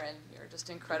great leader, and you're just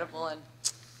incredible, and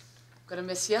I'm gonna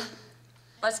miss you.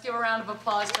 Let's give a round of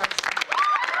applause to our seniors.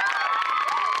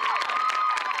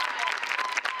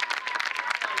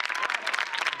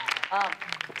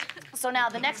 So now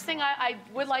the next thing I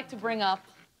would like to bring up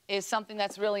is something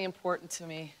that's really important to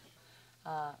me.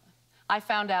 I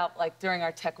found out during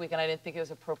our tech week, and I didn't think it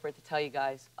was appropriate to tell you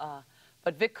guys,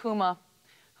 but Vic Kuma,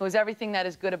 who is everything that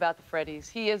is good about the Freddies,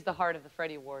 he is the heart of the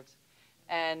Freddie Awards.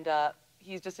 And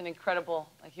he's just an incredible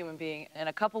human being. And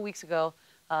a couple weeks ago,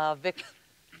 Vic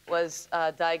was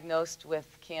diagnosed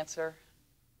with cancer.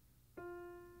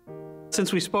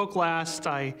 Since we spoke last,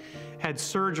 I had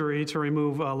surgery to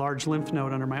remove a large lymph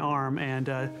node under my arm,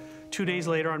 and 2 days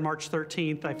later, on March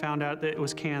 13th, I found out that it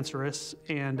was cancerous,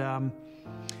 and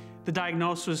the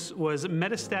diagnosis was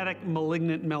metastatic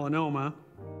malignant melanoma.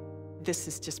 This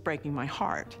is just breaking my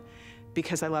heart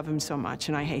because I love him so much,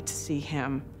 and I hate to see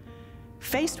him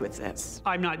faced with this.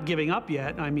 I'm not giving up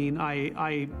yet. I mean,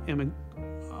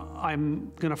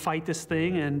 I'm going to fight this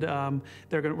thing, and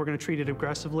we're going to treat it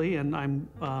aggressively, and I'm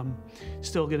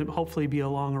still going to hopefully be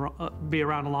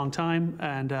around a long time.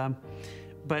 And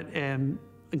but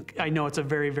I know it's a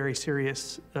very, very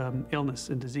serious illness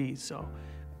and disease. So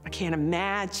I can't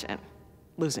imagine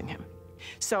losing him.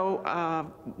 So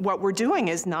what we're doing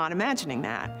is not imagining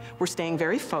that. We're staying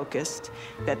very focused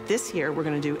that this year we're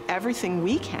going to do everything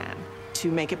we can to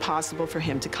make it possible for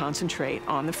him to concentrate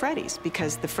on the Freddies,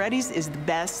 because the Freddies is the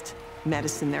best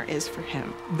medicine there is for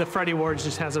him. The Freddie Awards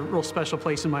just has a real special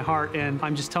place in my heart, and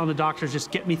I'm just telling the doctors, just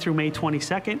get me through May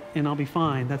 22nd, and I'll be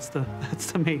fine. That's the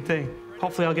main thing.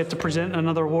 Hopefully I'll get to present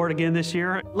another award again this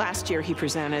year. Last year he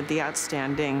presented the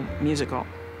Outstanding Musical,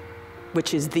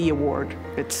 which is the award.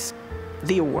 It's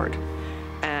the award.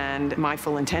 And my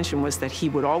full intention was that he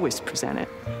would always present it.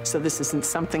 So this isn't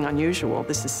something unusual.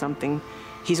 This is something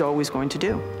he's always going to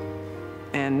do.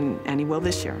 And he will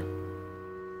this year.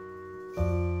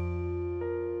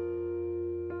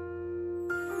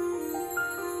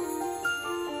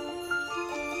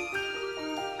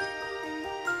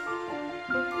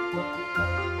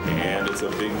 And it's a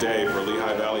big day for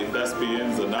Lehigh Valley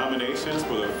Thespians. The nominations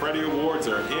for the Freddie Awards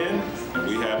are in, and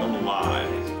we have them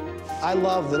live. I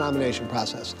love the nomination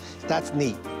process. That's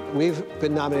neat. We've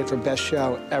been nominated for Best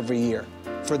Show every year.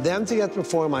 For them to get to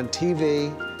perform on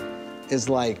TV is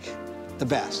like the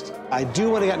best. I do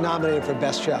want to get nominated for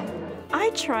Best Show. I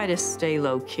try to stay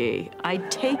low-key. I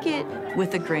take it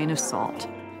with a grain of salt.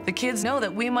 the kids know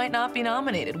that we might not be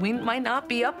nominated. We might not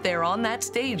be up there on that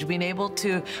stage being able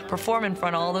to perform in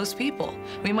front of all those people.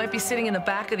 We might be sitting in the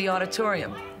back of the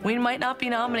auditorium. We might not be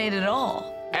nominated at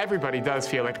all. Everybody does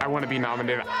feel like I want to be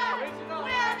nominated.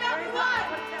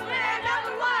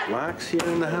 Max here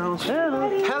in the house.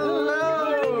 Hello.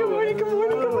 Good morning, good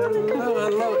morning, good morning.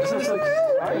 Hello.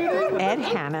 Ed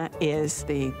Hanna is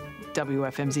the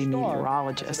WFMZ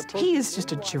meteorologist. He is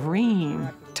just a dream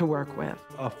to work with.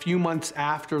 A few months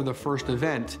after the first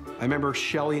event, I remember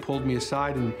Shelley pulled me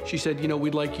aside and she said, you know,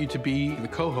 we'd like you to be the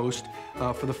co-host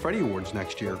for the Freddie Awards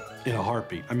next year. In a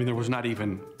heartbeat. I mean, there was not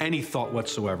even any thought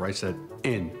whatsoever. I said,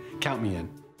 count me in.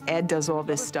 Ed does all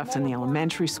this stuff in the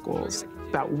elementary schools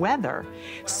about weather.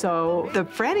 So the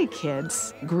Freddie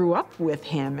kids grew up with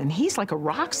him, and he's like a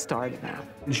rock star to them.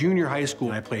 In junior high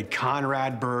school, I played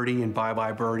Conrad Birdie and Bye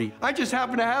Bye Birdie. I just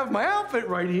happen to have my outfit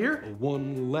right here.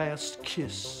 One last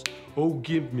kiss. Oh,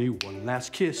 give me one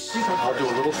last kiss. I'll do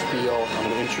a little spiel. I'm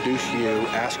going to introduce you,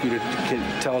 ask you to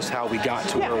tell us how we got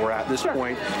to where we're at this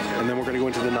point, and then we're going to go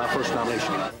into the first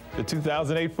nomination. The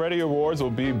 2008 Freddie Awards will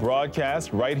be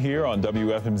broadcast right here on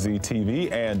WFMZ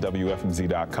TV and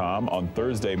WFMZ.com on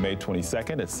Thursday, May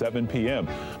 22nd at 7 p.m.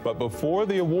 But before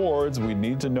the awards, we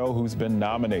need to know who's been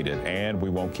nominated, and we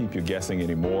won't keep you guessing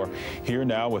anymore. Here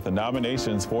now with the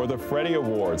nominations for the Freddie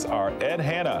Awards are Ed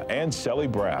Hanna and Shelley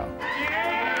Brown.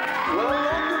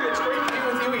 Welcome. It's great to be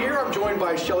with you here. I'm joined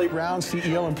by Shelley Brown,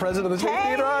 CEO and President of the State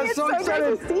Theater. I'm so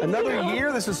excited. Another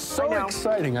year. This is so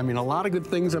exciting. I mean, a lot of good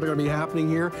things that are going to be happening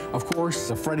here. Of course,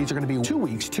 the Freddies are going to be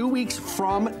 2 weeks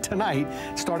from tonight,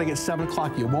 starting at 7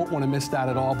 o'clock. You won't want to miss that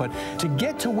at all. But to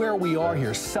get to where we are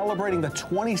here, celebrating the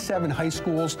 27 high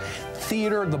schools,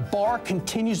 theater, the bar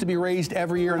continues to be raised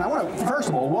every year. And I want to, first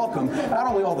of all, welcome not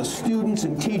only all the students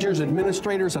and teachers,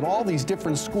 administrators at all these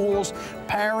different schools,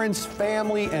 parents,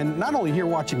 family, and not only here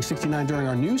watching 69 during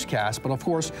our newscast, but of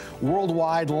course,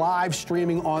 worldwide live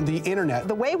streaming on the internet.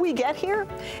 The way we get here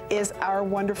is our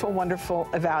wonderful, wonderful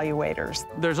evaluators.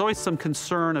 There's always some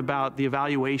concern about the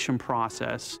evaluation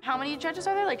process. How many judges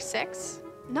are there? Like 6?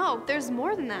 No, there's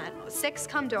more than that. 6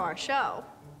 come to our show.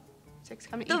 6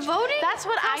 come to The each. voting That's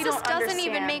what I don't process doesn't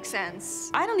understand. even make sense.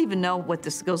 I don't even know what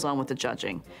this goes on with the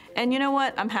judging. And you know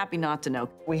what? I'm happy not to know.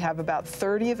 We have about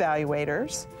 30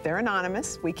 evaluators. They're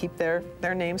anonymous. We keep their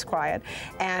names quiet.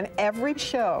 And every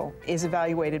show is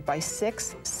evaluated by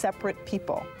 6 separate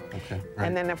people. Okay.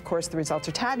 And then, of course, the results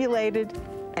are tabulated.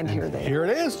 And here they are. Here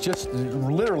it is, just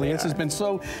literally. This has been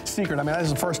so secret. I mean, this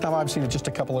is the first time I've seen it just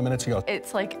a couple of minutes ago.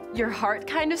 It's like your heart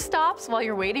kind of stops while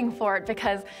you're waiting for it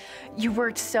because you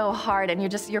worked so hard and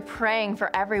you're praying for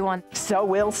everyone. So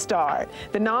we'll start.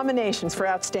 The nominations for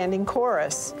Outstanding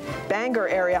Chorus: Bangor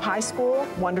Area High School,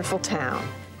 Wonderful Town;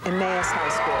 Emmaus High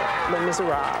School, Les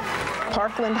Miserables;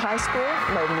 Parkland High School,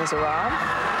 Les Miserables;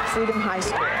 Freedom High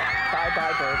School, Bye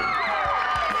Bye Birdie.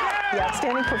 The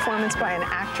Outstanding Performance by an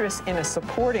Actress in a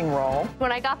Supporting Role.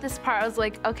 When I got this part, I was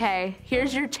like, okay,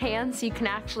 here's your chance. You can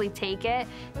actually take it.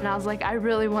 And I was like, I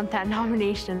really want that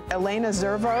nomination. Elena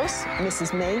Zervos,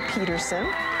 Mrs. May Peterson,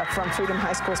 from Freedom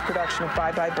High School's production of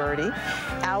Bye Bye Birdie.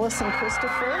 Allison Christopher,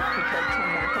 who played Kim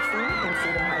McAfee in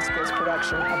Freedom High School's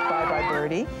production of Bye Bye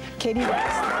Birdie. Katie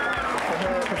West, for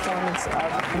her performance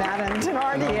of Madame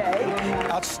Thenardier.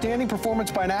 Outstanding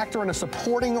Performance by an Actor in a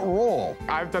Supporting Role.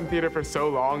 I've done theater for so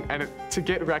long, and to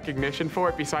get recognition for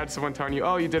it, besides someone telling you,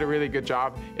 oh, you did a really good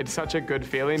job, it's such a good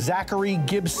feeling. Zachary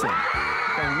Gibson,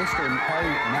 playing Mr.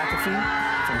 Harry McAfee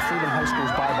from Freedom High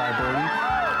School's Bye Bye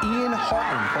Birdie. Ian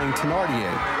Hartman, playing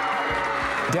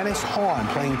Thenardier. Dennis Hahn,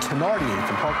 playing Thenardier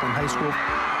from Parkland High School.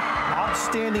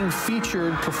 Outstanding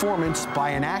Featured Performance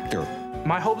by an Actor.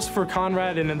 My hopes for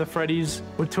Conrad and the Freddies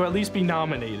were to at least be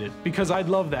nominated, because I'd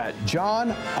love that.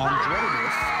 John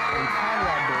Andreas and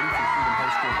Conrad Birdie from Freedom High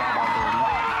School Bye Bye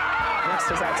Birdie. Next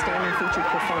is Outstanding Featured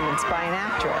Performance by an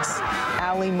Actress: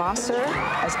 Ali Moser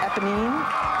as Eponine.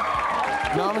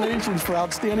 Nominations for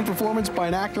Outstanding Performance by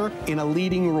an Actor in a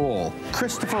Leading Role: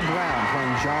 Christopher Brown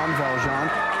playing Jean Valjean,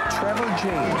 Trevor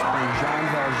James playing Jean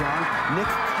Valjean,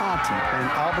 Nick Conti playing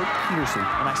Albert Peterson.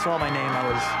 When I saw my name, I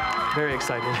was very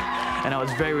excited, and I was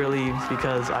very relieved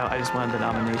because I just wanted the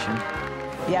nomination.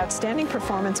 The Outstanding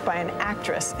Performance by an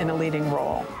Actress in a Leading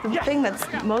Role. The thing that's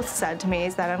most sad to me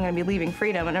is that I'm going to be leaving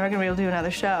Freedom and never going to be able to do another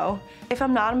show. If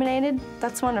I'm nominated,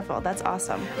 that's wonderful. That's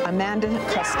awesome. Amanda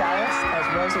Costallas as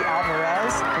Rosie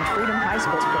Alvarez in Freedom High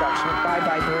School's production of Bye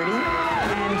Bye Birdie.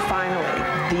 And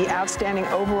finally, the Outstanding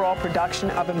Overall Production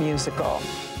of a Musical: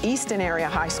 Easton Area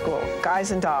High School,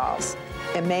 Guys and Dolls;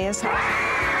 Emmaus High School,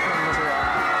 Les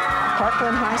Miserables;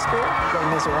 Parkland High School, Les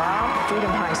Miserables;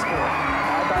 Freedom High School,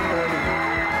 Bye Bye Birdie.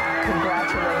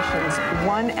 Congratulations,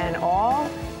 one and all,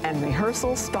 And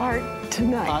rehearsals start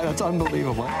tonight. That's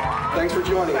unbelievable. Thanks for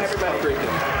joining us. Have a great day.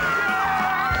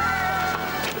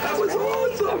 That was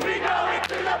awesome. We going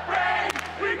to the parade.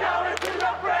 We going to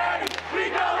the parade. We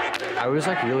going to the I was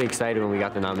like really excited when we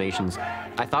got the nominations.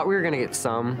 I thought we were gonna get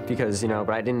some because, you know,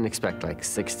 but I didn't expect like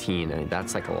 16. I mean,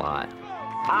 that's like a lot.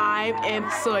 I am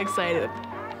so excited.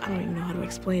 I don't even know how to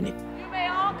explain it. You may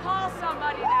all call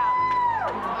somebody now.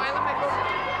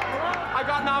 I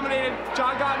got nominated,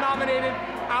 John got nominated,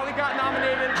 Ali got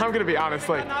nominated. I'm gonna be honest,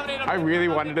 like, I really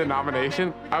wanted a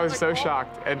nomination. I was so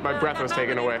shocked, and my breath was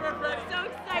taken away. We get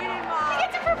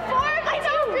to perform. I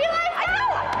don't realize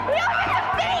that. We all get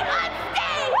to sing on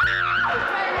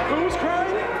stage. Who's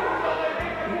crying?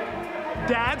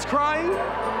 Dad's crying?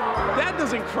 Dad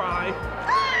doesn't cry.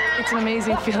 It's an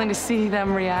amazing feeling to see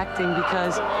them reacting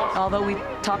because although we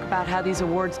talk about how these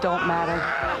awards don't matter,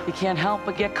 you can't help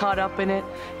but get caught up in it.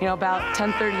 You know, about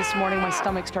 10:30 this morning, my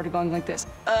stomach started going like this.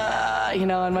 You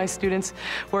know, and my students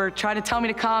were trying to tell me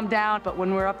to calm down, but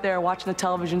when we're up there watching the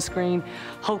television screen,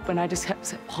 hoping, I just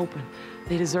kept hoping,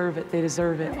 they deserve it, they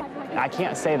deserve it. I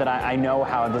can't say that I know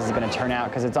how this is going to turn out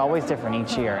because it's always different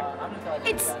each year.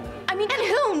 I mean, and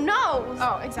who knows?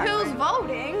 Oh, exactly. Who's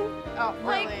voting? Oh,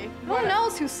 Like, really? who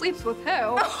knows who sleeps with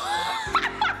who?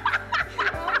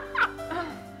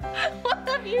 What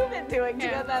have you been doing to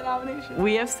get that nomination?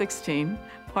 We have 16.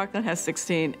 Parkland has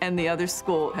 16, and the other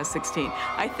school has 16.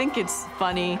 I think it's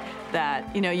funny that,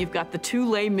 you know, you've got the two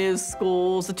Les Mis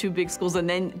schools, the two big schools, and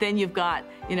then you've got,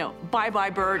 you know, Bye Bye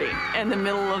Birdie in the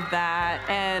middle of that,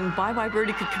 and Bye Bye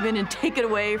Birdie could come in and take it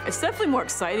away. It's definitely more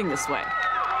exciting this way.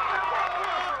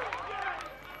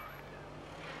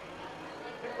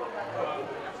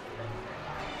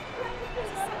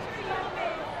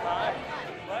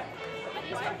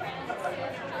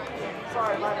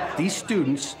 These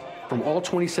students from all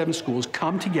 27 schools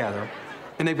come together,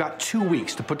 and they've got 2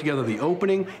 weeks to put together the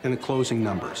opening and the closing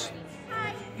numbers.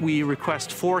 We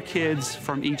request 4 kids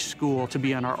from each school to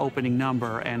be on our opening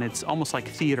number, and it's almost like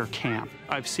theater camp.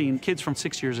 I've seen kids from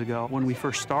 6 years ago, when we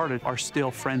first started, are still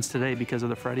friends today because of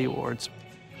the Freddie Awards.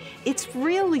 It's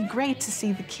really great to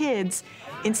see the kids,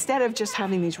 instead of just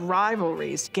having these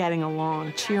rivalries, getting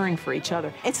along, cheering for each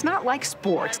other. It's not like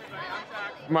sports.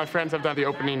 My friends have done the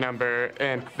opening number,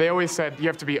 and they always said you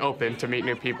have to be open to meet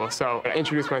new people, so I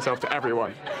introduced myself to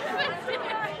everyone. We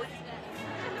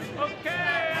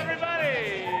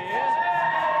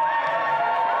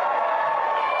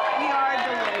are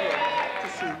delighted to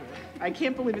see you. I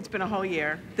can't believe it's been a whole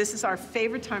year. This is our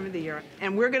favorite time of the year,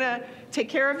 and we're gonna take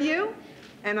care of you,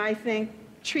 and I think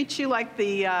treat you like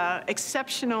the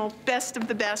exceptional, best of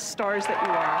the best stars that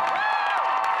you are.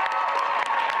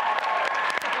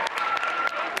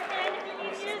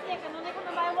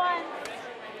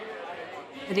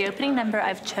 For the opening number,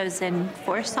 I've chosen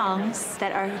 4 songs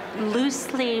that are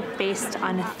loosely based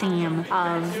on a theme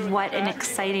of what an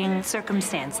exciting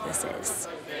circumstance this is.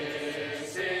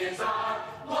 This is our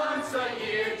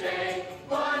once-a-year day,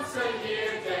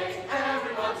 once-a-year day.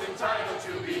 Everyone's entitled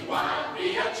to be wild,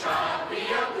 be a child, be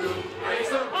a group, raise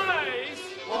the race.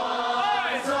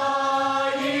 Once-a-year.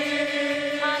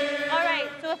 All right,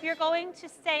 so if you're going to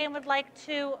stay and would like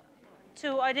to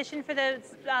audition for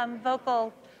those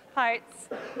vocal parts,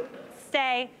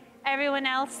 stay. Everyone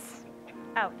else,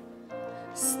 out.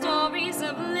 Stories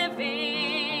of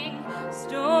living,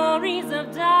 stories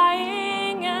of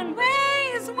dying, and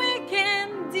ways we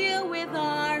can deal with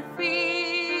our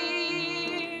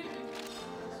fear.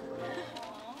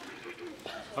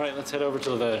 All right, let's head over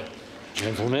to the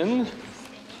gentleman.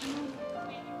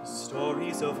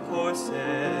 Stories of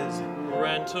horses,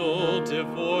 rental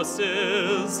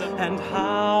divorces, and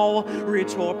how,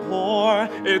 rich or poor,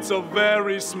 it's a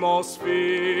very small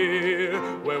sphere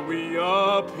where we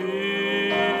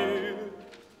appear.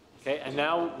 Okay, and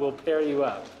now we'll pair you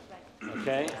up.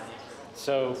 Okay?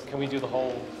 So can we do the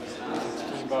whole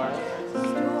 16 bar?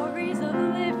 Stories of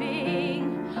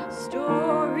living,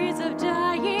 stories of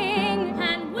dying,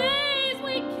 and ways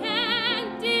we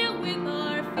can deal with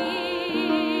our fears.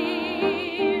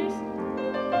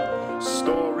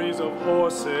 Stories of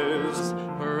horses,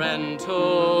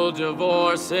 rental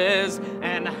divorces,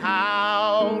 and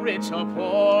how, rich or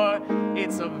poor,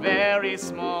 it's a very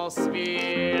small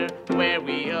sphere where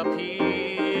we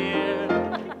appear.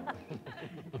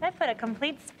 That put a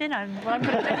complete spin on one.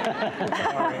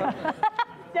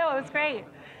 No, it was great.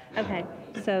 Okay,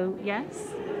 so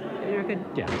yes, you're good.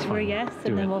 Yeah, it's We're fine. yes, Do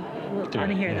and then it. we'll Do want to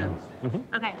it, hear yeah. them. Mhm.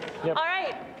 Okay. Yep. All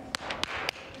right.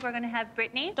 We're gonna have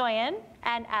Brittany, Doyen,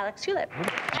 and Alex Tulip.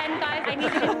 And guys, I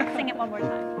need you to sing it one more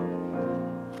time.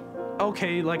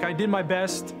 Okay, like I did my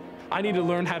best. I need to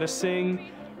learn how to sing,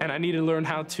 and I need to learn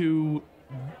how to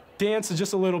Dance is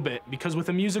just a little bit, because with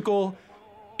a musical,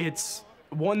 it's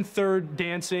 1/3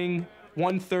 dancing,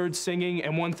 1/3 singing,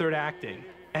 and 1/3 acting.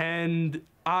 And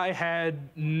I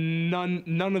had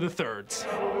none of the thirds.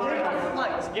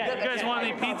 Yeah, you guys want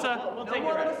any pizza? We'll take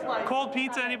it. Cold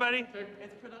pizza, anybody?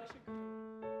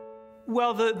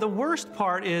 Well, the worst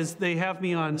part is they have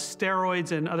me on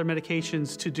steroids and other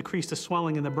medications to decrease the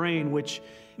swelling in the brain, which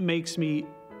makes me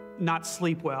not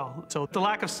sleep well. So the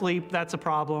lack of sleep, that's a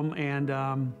problem, and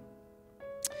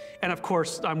of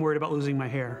course, I'm worried about losing my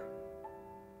hair.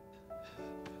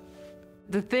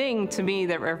 The thing to me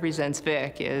that represents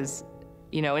Vic is,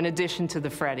 you know, in addition to the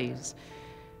Freddies,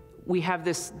 we have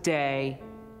this day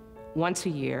once a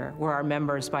year where our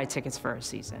members buy tickets for a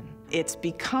season. It's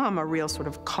become a real sort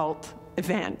of cult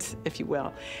event, if you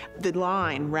will. The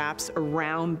line wraps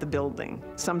around the building.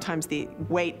 Sometimes the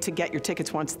wait to get your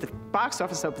tickets once the box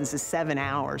office opens is 7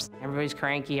 hours. Everybody's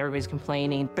cranky, everybody's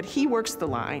complaining. But he works the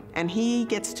line, and he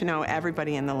gets to know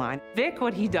everybody in the line. Vic,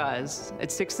 what he does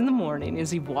at 6 in the morning is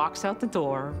he walks out the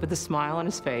door with a smile on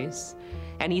his face,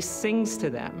 and he sings to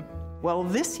them. Well,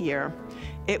 this year,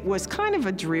 it was kind of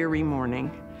a dreary morning,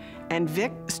 and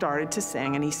Vic started to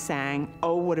sing, and he sang,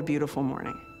 "Oh, What a Beautiful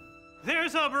Morning."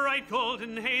 There's a bright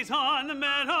golden haze on the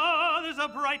meadow. There's a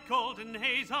bright golden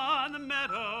haze on the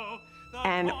meadow.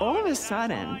 And all of a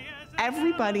sudden,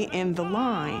 everybody in the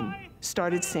line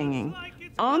started singing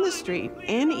on the street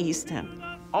in Easton.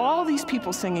 All these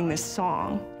people singing this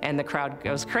song. And the crowd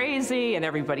goes crazy, and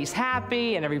everybody's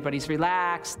happy, and everybody's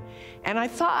relaxed. And I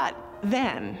thought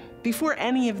then, before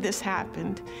any of this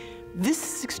happened, this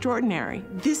is extraordinary.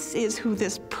 This is who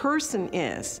this person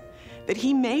is, that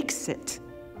he makes it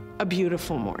a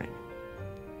beautiful morning.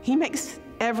 He makes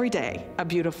every day a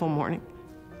beautiful morning.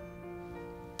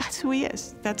 That's who he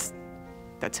is. That's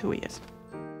who he is.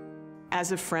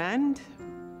 As a friend,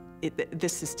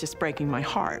 this is just breaking my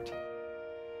heart.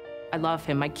 I love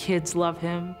him. My kids love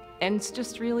him. And it's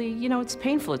just really, you know, it's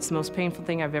painful. It's the most painful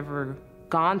thing I've ever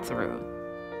gone through.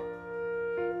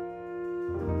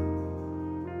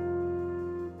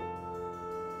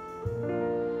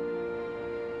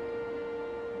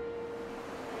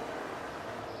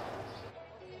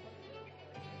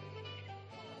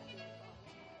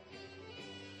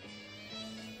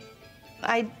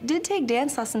 I did take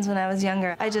dance lessons when I was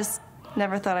younger. I just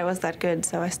never thought I was that good,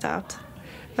 so I stopped.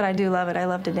 But I do love it. I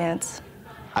love to dance.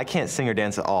 I can't sing or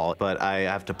dance at all, but I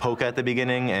have to polka at the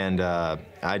beginning, and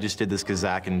I just did this because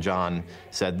Zach and John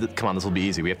said, come on, this will be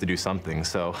easy. We have to do something.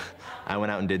 So I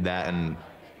went out and did that, and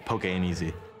polka ain't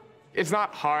easy. It's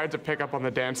not hard to pick up on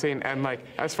the dancing, and like,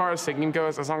 as far as singing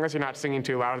goes, as long as you're not singing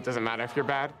too loud, it doesn't matter if you're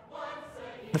bad.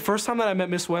 The first time that I met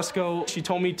Miss Wesco, she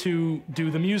told me to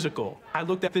do the musical. I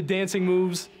looked at the dancing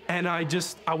moves, and I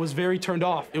was very turned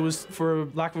off. It was, for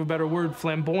lack of a better word,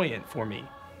 flamboyant for me.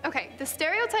 Okay, the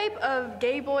stereotype of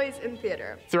gay boys in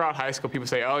theater. Throughout high school, people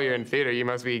say, oh, you're in theater, you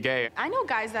must be gay. I know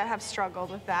guys that have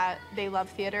struggled with that. They love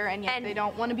theater, and yet they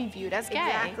don't want to be viewed as gay.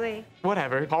 Exactly.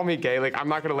 Whatever, call me gay. Like, I'm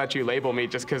not gonna let you label me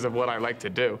just because of what I like to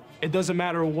do. It doesn't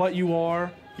matter what you are,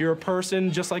 you're a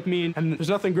person just like me, and there's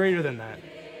nothing greater than that.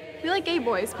 We like gay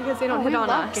boys because they don't hit on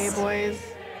us. We love gay boys.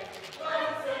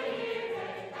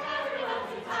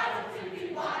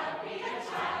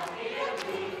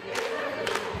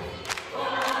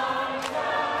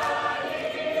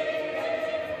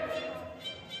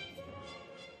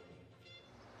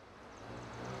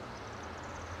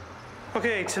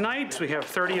 Okay, tonight we have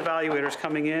 30 evaluators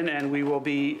coming in, and we will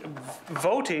be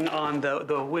voting on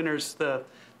the winners, the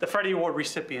Freddie Award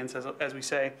recipients, as we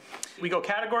say. We go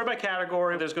category by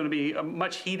category. There's going to be a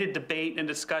much heated debate and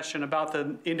discussion about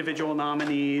the individual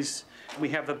nominees. We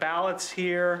have the ballots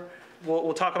here.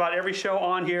 We'll talk about every show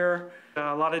on here.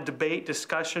 A lot of debate,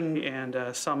 discussion,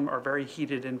 and some are very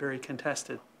heated and very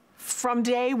contested. From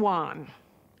day one,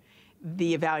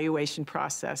 the evaluation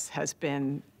process has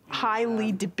been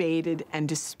highly debated and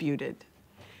disputed.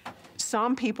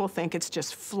 Some people think it's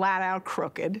just flat out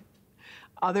crooked.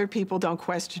 Other people don't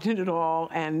question it at all,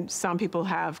 and some people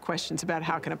have questions about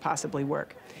how can it possibly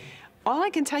work. All I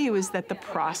can tell you is that the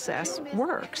process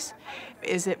works.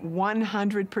 Is it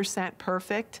 100%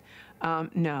 perfect?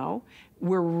 No.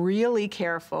 We're really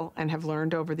careful and have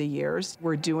learned over the years.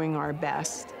 We're doing our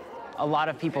best. A lot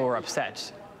of people were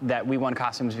upset that we won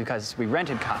costumes because we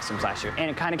rented costumes last year.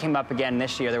 And it kind of came up again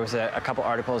this year. There was a couple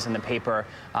articles in the paper.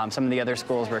 Some of the other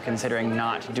schools were considering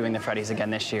not doing the Freddies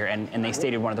again this year. And they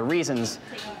stated one of the reasons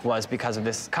was because of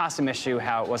this costume issue,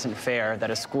 how it wasn't fair that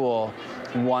a school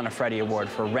won a Freddie Award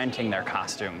for renting their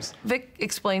costumes. Vic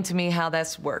explained to me how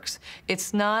this works.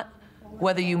 It's not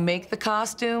whether you make the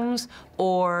costumes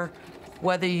or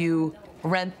whether you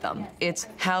rent them. It's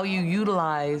how you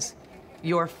utilize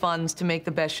your funds to make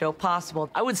the best show possible.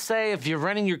 I would say if you're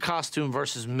renting your costume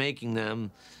versus making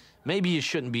them, maybe you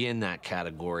shouldn't be in that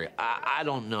category. I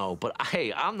don't know, but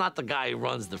hey, I'm not the guy who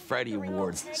runs the Freddie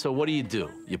Awards. So what do?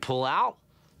 You pull out?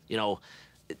 You know,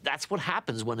 that's what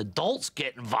happens when adults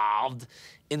get involved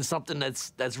in something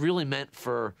that's really meant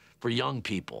for young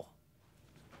people.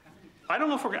 I don't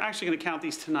know if we're actually going to count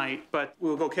these tonight, but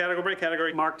we'll go category by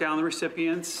category, mark down the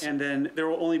recipients, and then there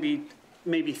will only be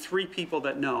maybe 3 people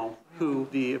that know who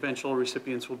the eventual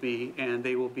recipients will be, and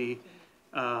they will be,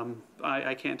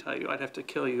 I can't tell you. I'd have to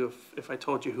kill you if I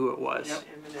told you who it was.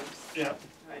 Yep. Yep.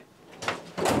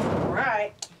 All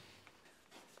right.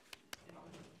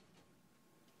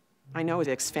 I know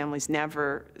Vic's family's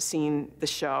never seen the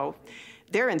show.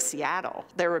 They're in Seattle.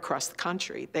 They're across the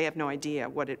country. They have no idea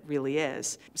what it really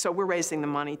is. So we're raising the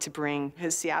money to bring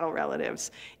his Seattle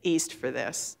relatives east for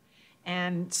this.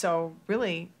 And so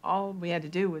really all we had to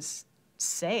do was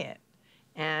say it.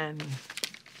 And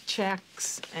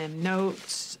checks and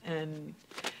notes and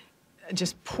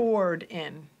just poured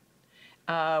in.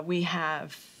 We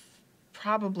have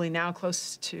probably now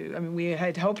close to, I mean, we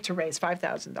had hoped to raise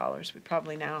 $5,000. We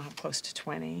probably now have close to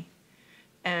 20.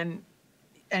 And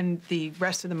the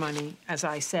rest of the money, as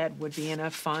I said, would be in a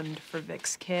fund for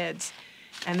Vic's kids.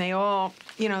 And they all,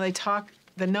 you know, they talk,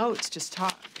 the notes just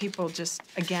talk, people just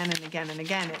again and again and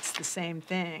again, it's the same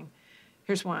thing.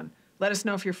 Here's one. Let us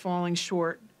know if you're falling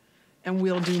short and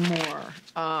we'll do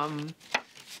more.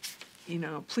 You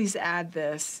know, please add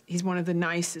this. He's one of the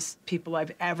nicest people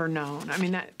I've ever known. I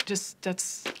mean,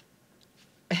 that's,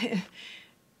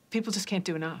 people just can't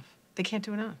do enough. They can't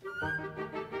do enough.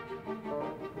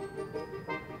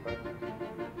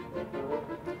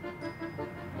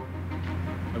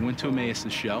 I went to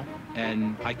Emmaus's show,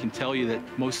 and I can tell you that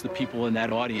most of the people in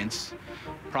that audience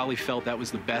probably felt that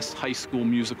was the best high school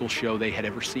musical show they had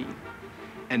ever seen.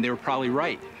 And they were probably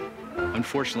right.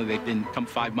 Unfortunately, they didn't come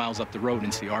 5 miles up the road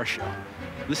and see our show.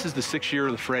 This is the 6th year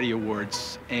of the Freddie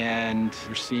Awards, and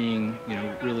you're seeing, you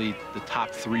know, really the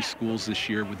top 3 schools this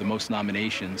year with the most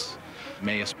nominations,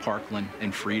 Emmaus, Parkland,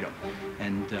 and Freedom.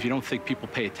 And if you don't think people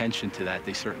pay attention to that,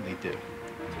 they certainly do.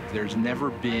 There's never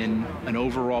been an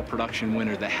overall production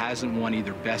winner that hasn't won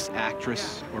either Best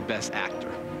Actress or Best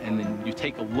Actor. And then you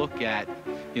take a look at,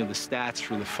 you know, the stats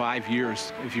for the 5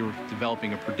 years, if you were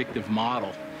developing a predictive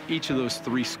model, each of those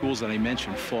 3 schools that I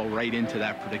mentioned fall right into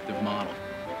that predictive model.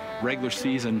 Regular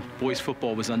season, boys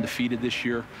football was undefeated this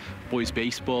year. Boys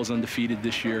baseball is undefeated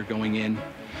this year going in.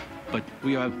 But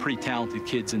we have pretty talented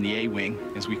kids in the A-wing,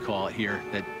 as we call it here,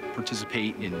 that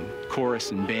participate in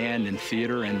chorus and band and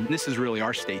theater, and this is really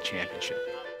our state championship.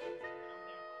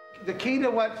 The key to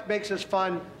what makes this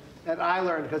fun that I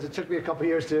learned, because it took me a couple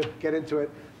years to get into it,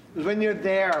 is when you're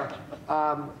there,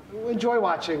 enjoy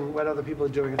watching what other people are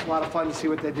doing. It's a lot of fun to see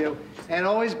what they do. And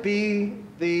always be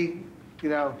the, you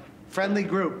know, friendly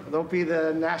group. Don't be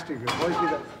the nasty group. Always be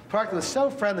the Parkland is so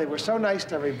friendly. We're so nice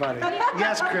to everybody.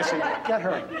 Yes, Chrissy, get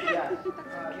her. Yeah.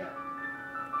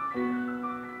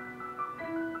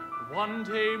 One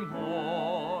day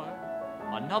more,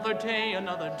 another day,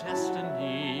 another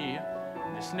destiny,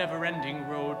 this never-ending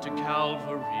road to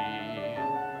Calvary.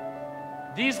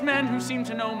 These men who seem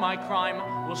to know my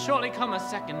crime will surely come a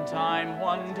second time,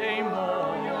 one day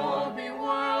more. You'll be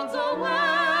worlds away,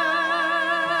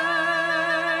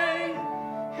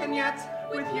 and yet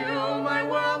with you my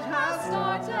world has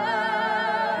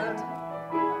started.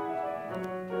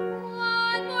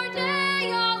 One more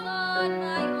day all on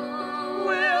my own.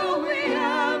 Will we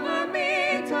ever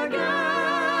meet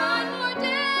again? One more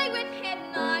day with him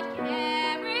not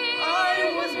caring.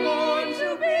 I was born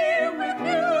to be with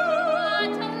you.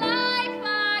 What a life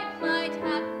I might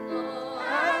have known.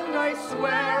 And I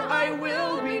swear I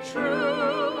will be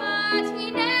true. But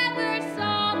he never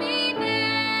saw me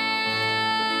there.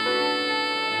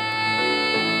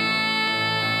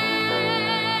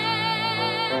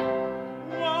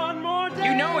 One more day.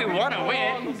 You know we want to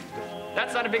win.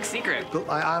 That's not a big secret.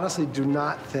 I honestly do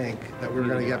not think that we're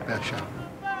going to get Best Show.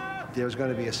 There's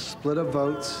going to be a split of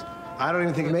votes. I don't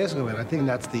even think Emmaus is going to win. I think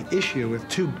that's the issue with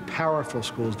 2 powerful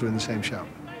schools doing the same show.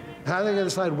 How are they going to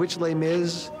decide which Les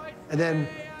Mis and then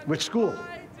which school?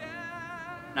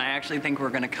 I actually think we're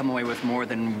going to come away with more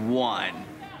than one.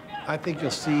 I think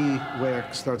you'll see where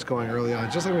it starts going early on.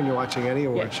 Just like when you're watching any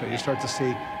award show, you start to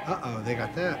see, uh-oh, they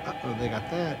got that, uh-oh, they got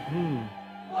that,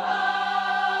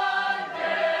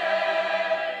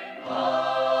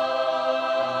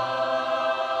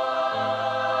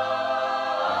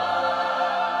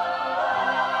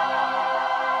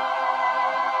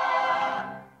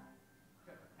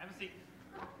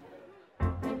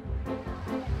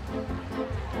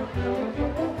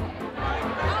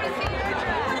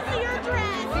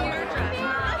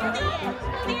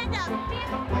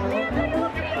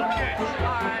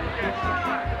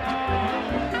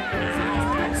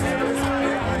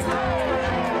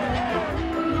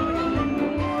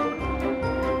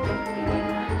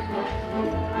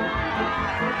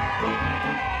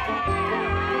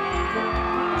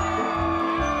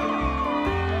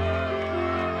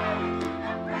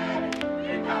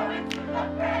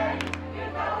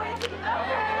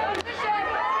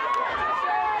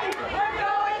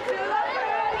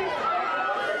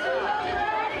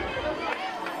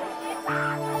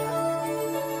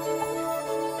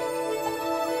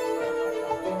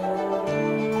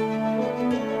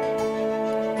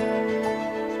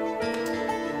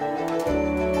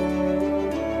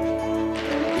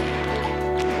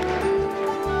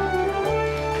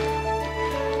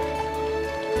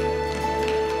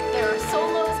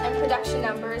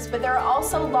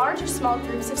 Also, large or small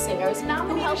groups of singers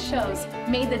who held shows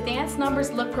made the dance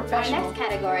numbers look professional. Our next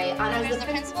category honors the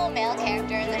principal male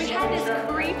character in the show. We had this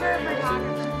creeper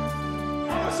photographer.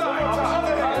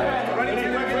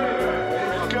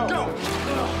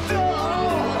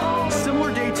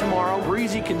 Similar day tomorrow,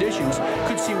 breezy conditions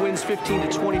could see winds 15 to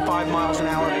 25 miles an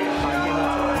hour.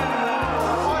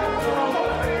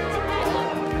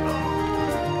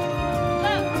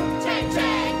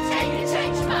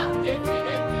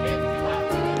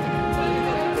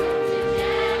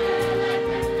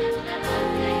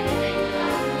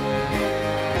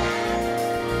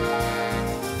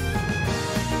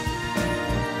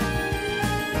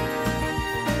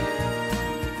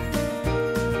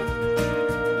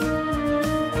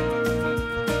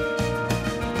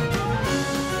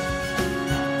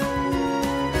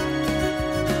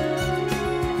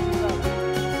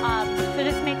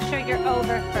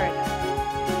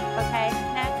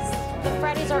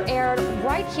 Are aired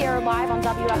right here live on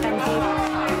WFNZ.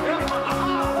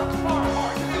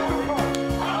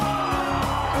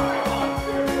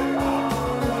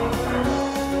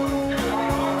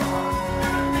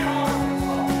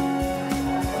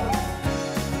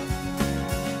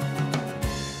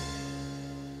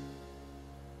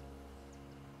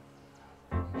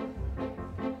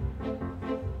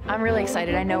 I'm really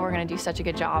excited. I know we're gonna do such a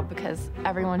good job because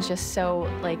everyone's just so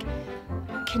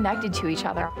connected to each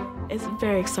other. It's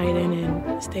very exciting and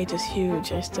the stage is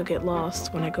huge. I still get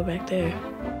lost when I go back there.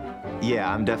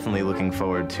 Yeah, I'm definitely looking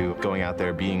forward to going out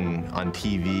there, being on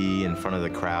TV in front of the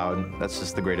crowd. That's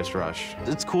just the greatest rush.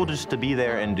 It's cool just to be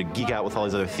there and to geek out with all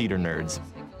these other theater nerds.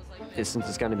 Since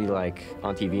it's gonna be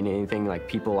on TV and anything,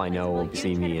 people I know will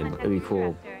see me and it'll be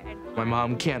cool. My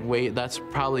mom can't wait. That's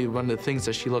probably one of the things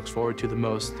that she looks forward to the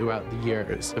most throughout the year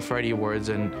is the Freddie Awards,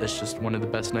 and it's just one of the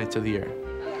best nights of the year.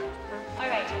 All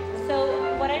right,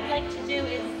 so what I'd like to do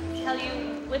is tell you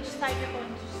which side you're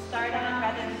going to start on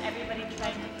rather than everybody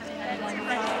trying to come in at one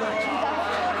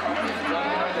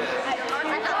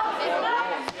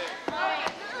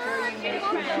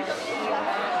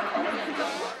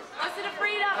Listen to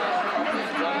Frida!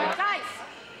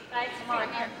 Guys, come on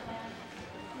here.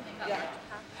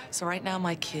 So right now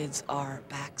my kids are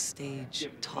backstage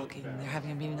talking. They're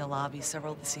having a meeting in the lobby.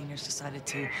 Several of the seniors decided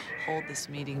to hold this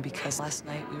meeting because last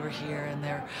night we were here and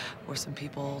there were some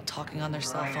people talking on their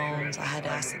cell phones. I had to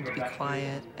ask them to be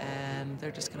quiet, and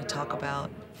they're just gonna talk about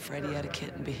Freddie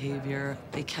etiquette and behavior.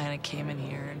 They kind of came in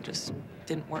here and just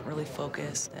weren't really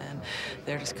focused, and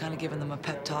they're just kind of giving them a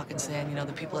pep talk and saying, you know,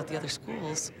 the people at the other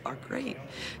schools are great,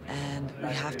 and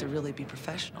we have to really be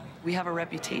professional. We have a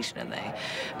reputation,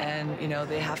 and you know,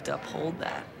 they have to uphold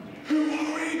that. Who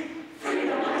are we?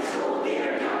 Freedom High School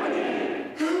Theater Company.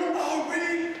 Who are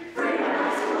we? Freedom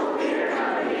High School Theater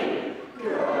Company.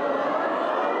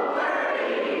 Go Freddie!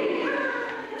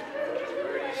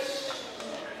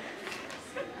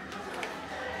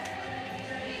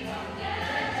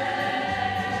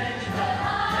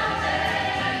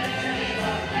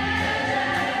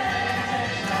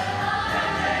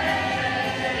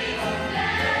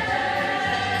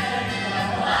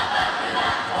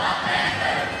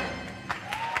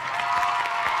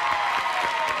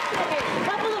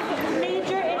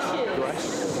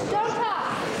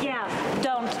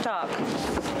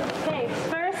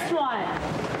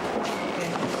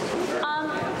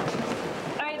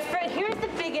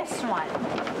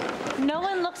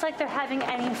 Like they're having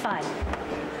any fun.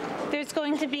 There's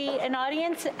going to be an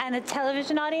audience and a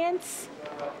television audience,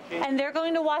 and they're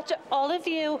going to watch all of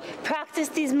you practice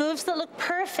these moves that look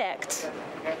perfect,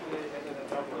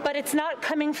 but it's not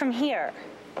coming from here.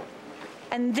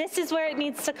 And this is where it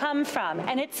needs to come from,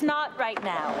 and it's not right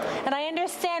now. And I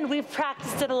understand we've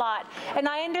practiced it a lot, and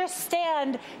I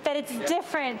understand that it's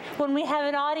different when we have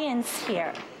an audience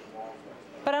here.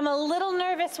 But I'm a little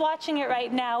nervous watching it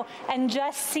right now and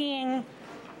just seeing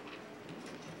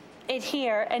it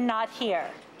here and not here.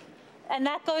 And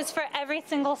that goes for every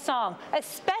single song,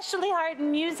 especially Heart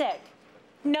and Music.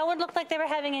 No one looked like they were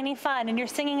having any fun, and you're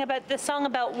singing about this song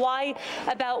about why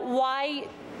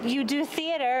you do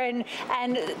theater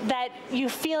and that you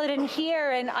feel it in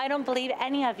here, and I don't believe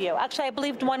any of you. Actually, I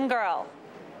believed one girl,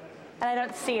 and I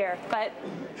don't see her, but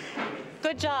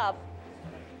good job.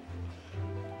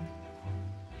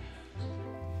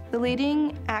 The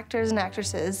leading actors and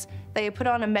actresses, they put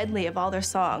on a medley of all their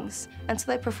songs, and so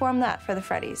they perform that for the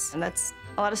Freddies. And that's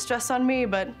a lot of stress on me,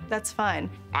 but that's fine.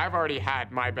 I've already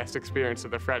had my best experience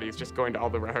of the Freddies just going to all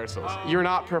the rehearsals. You're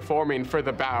not performing for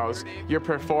the bows, you're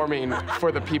performing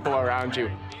for the people around you.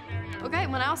 Okay,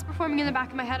 when I was performing in the back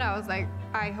of my head, I was like,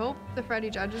 I hope the Freddie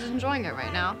Judge is enjoying it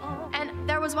right now. And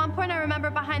there was one point I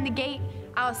remember behind the gate,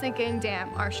 I was thinking,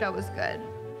 damn, our show was good.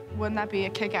 Wouldn't that be a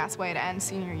kick-ass way to end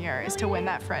senior year, is to win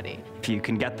that Freddie? If you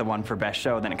can get the one for best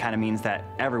show, then it kind of means that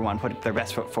everyone put their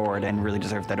best foot forward and really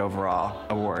deserved that overall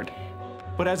award.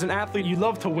 But as an athlete, you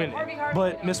love to win it.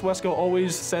 But Miss Wesco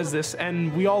always says this,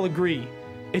 and we all agree.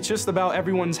 It's just about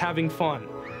everyone's having fun.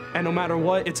 And no matter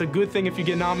what, it's a good thing if you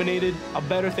get nominated, a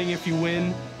better thing if you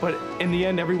win, but in the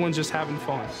end, everyone's just having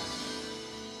fun.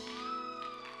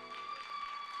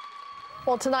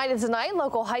 Well, tonight is the night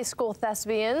local high school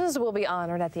thespians will be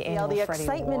honored at the annual the Freddie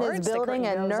excitement Awards. is building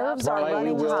and nerves are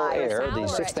running we will high. air the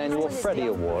 6th annual Freddie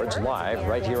Awards live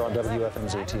right here on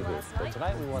WFMZ TV. But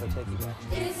tonight we want to take you back.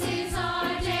 This is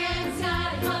our dance,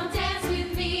 gotta come dance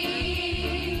with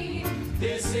me.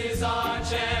 This is our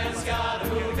chance, gotta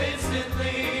move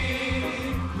instantly.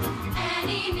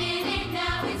 Any minute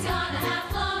now it's gonna have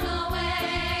flown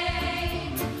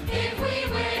away. If we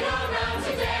wait around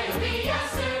today, it'll be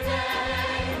yesterday.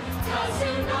 'Cause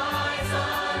tonight's the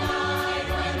night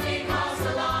when we cross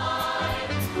the line.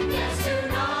 Yes,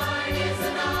 tonight is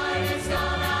the night it's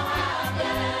gonna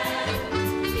happen.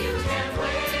 You can't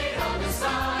wait on the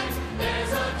side.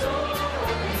 There's a door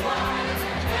open wide.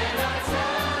 And I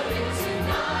tell you,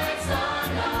 tonight's the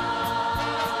night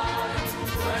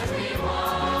when we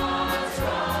once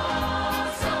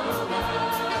cross over.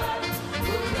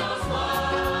 Who knows what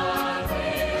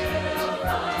we'll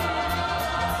find?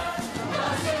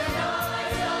 'Cause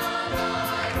tonight's the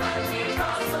night when we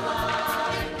cross the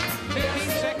line. 15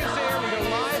 seconds there. We go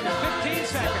live in 15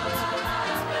 seconds.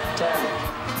 10,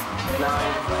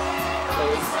 9,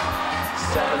 8,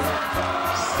 7,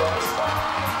 6,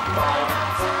 5,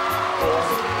 4,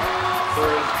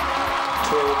 3,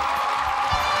 2.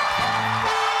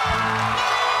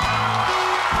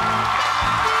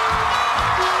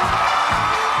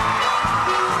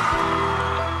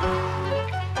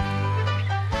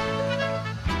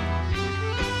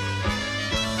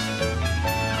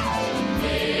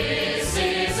 This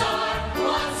is our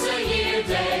once-a-year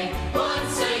day,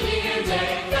 once-a-year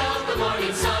day. Felt the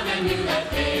morning sun and knew that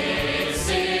this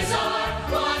is our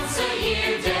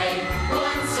once-a-year day,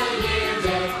 once-a-year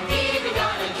day. Even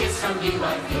got a kiss from you,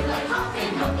 I feel like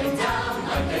hopping up and down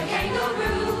like a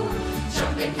kangaroo.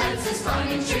 Jumping fences,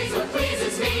 climbing trees, what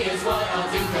pleases me is what I'll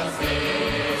do. 'Cause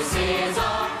this is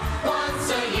our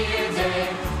once-a-year day,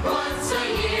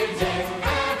 once-a-year day.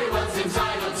 Everyone's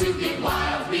entitled to be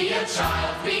wild, be a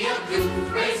child, be a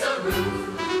goof, raise a roof.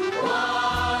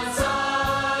 Once a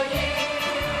year.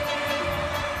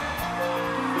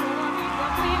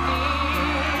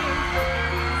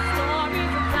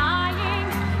 Stories of dying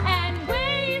and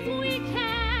ways we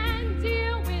can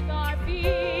deal with our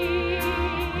fears.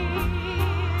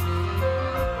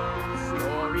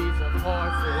 Stories of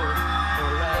horses,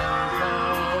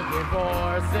 parental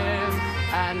divorces,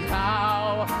 and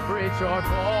how, rich or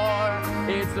poor,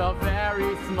 it's a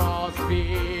very small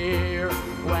sphere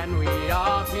when we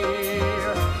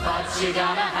appear. But you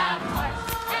gotta have heart.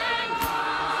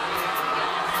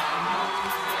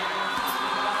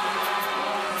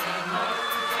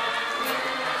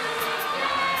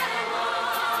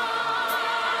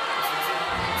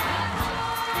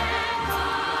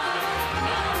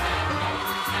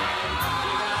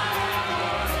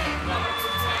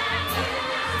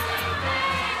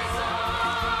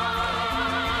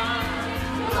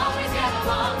 You'll always get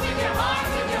along with your heart,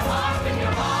 with your heart, with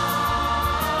your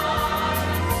heart.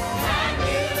 And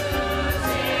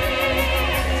music.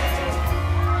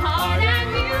 Heart and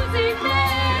music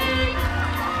make.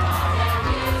 Heart and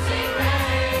music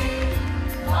make.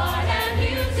 Heart and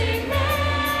music make.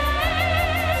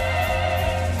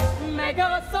 Make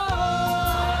a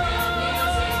song. And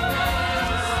music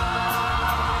makes.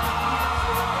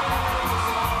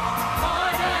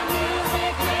 Heart and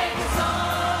music make a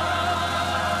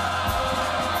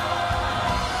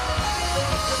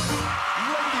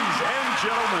Ladies and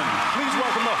gentlemen, please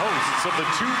welcome the hosts of the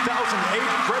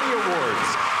 2008 Freddie Awards,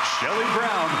 Shelley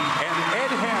Brown and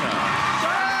Ed Hanna.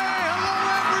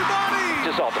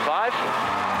 Just off the 5.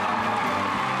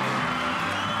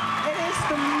 It is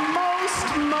the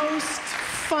most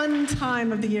fun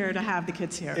time of the year to have the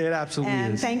kids here. It absolutely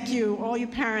and is. thank you, all you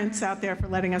parents out there, for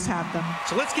letting us have them.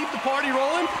 So let's keep the party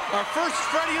rolling. Our first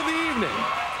Freddie of the evening.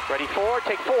 Ready 4,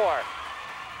 take 4.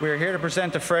 We are here to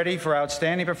present to Freddie for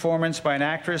outstanding performance by an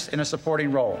actress in a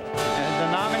supporting role. And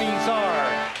the nominees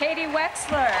are Katie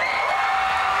Wexler.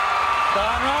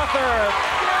 Don Rother,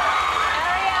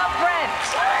 Ariel Brent.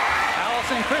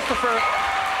 Allison Christopher,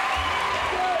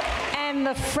 And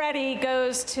the Freddie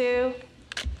goes to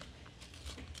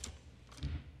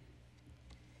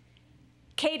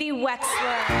Katie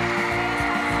Wexler.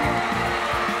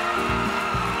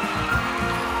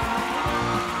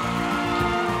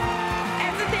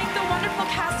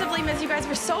 Cast of Les Mis, you guys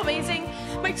were so amazing.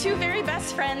 My two very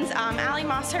best friends, Allie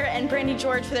Mosser and Brandy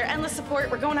George, for their endless support.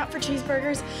 We're going out for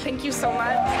cheeseburgers. Thank you so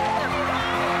much.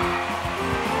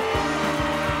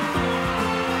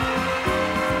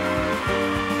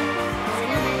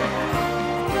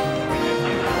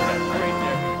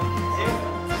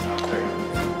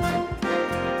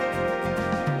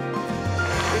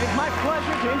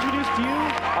 To introduce to you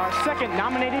our second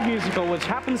nominated musical, which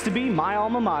happens to be my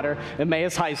alma mater,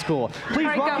 Emmaus High School. Please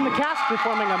welcome the cast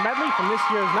performing a medley from this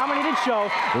year's nominated show,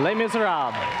 Les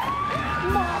Miserables.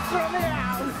 Monster of the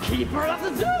house, keeper of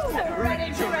the zoo,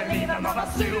 ready to relieve him of a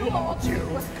stew or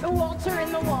two. Walter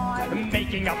in the wine,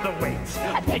 Making up the weights,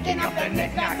 picking up the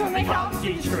knickknacks when they can't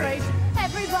see straight.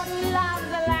 Everybody loves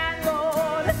the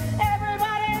landlord,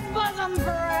 everybody's bosom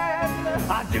friend.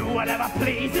 I do whatever I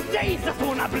please, the days just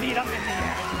wanna bleed them in the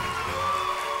air.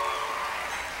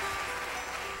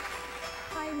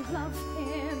 I love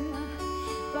him,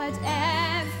 but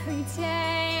every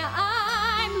day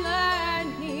I'm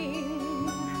learning.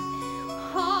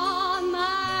 All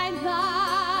my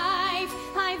life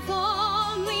I've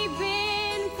only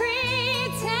been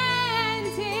pretending.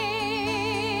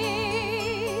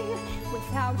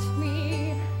 Without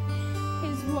me,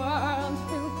 his world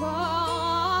will go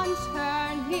on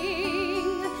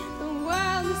turning. The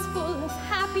world is full of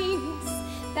happiness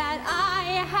that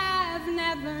I have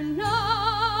never known.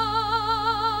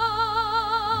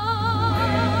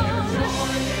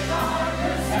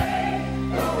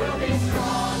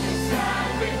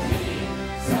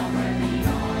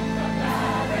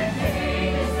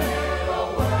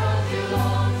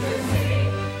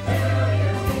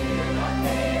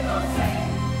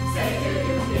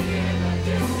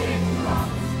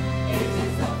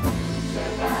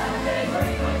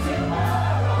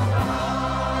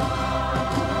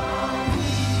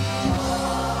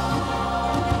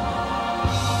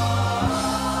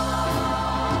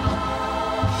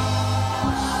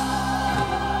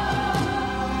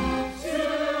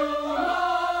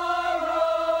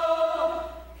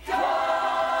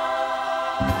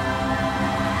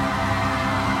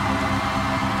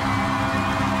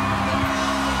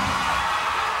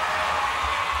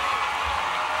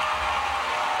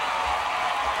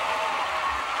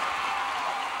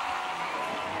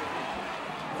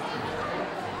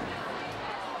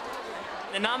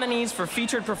 The nominees for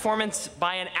featured performance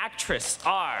by an actress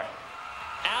are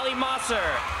Allie Mosser,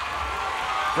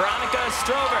 Veronica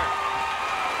Strover,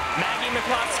 Maggie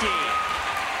McCloskey,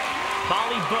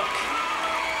 Molly Book.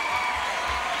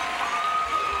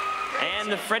 And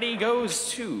the Freddie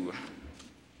goes to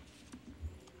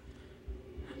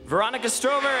Veronica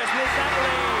Strover as Miss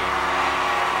Adelaide.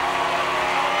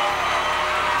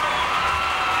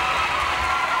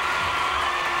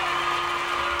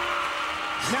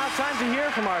 Now it's time to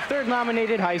hear from our third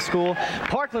nominated high school,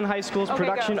 Parkland High School's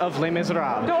production of Les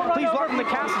Miserables. Please welcome the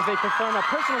cast as they perform a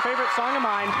personal favorite song of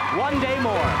mine, One Day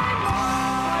More.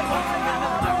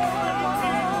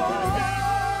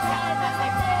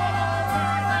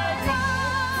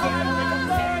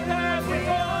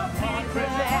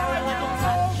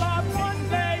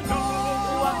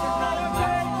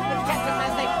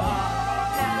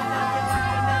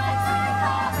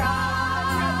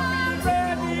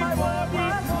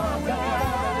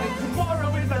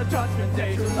 Judgment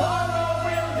Day. Tomorrow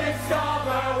we'll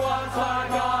discover what our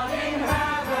God in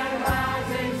heaven has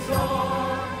in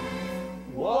store.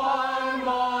 One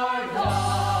more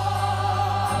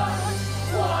dawn,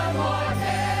 one more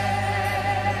day,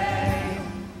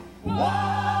 one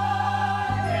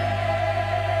day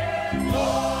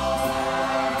more.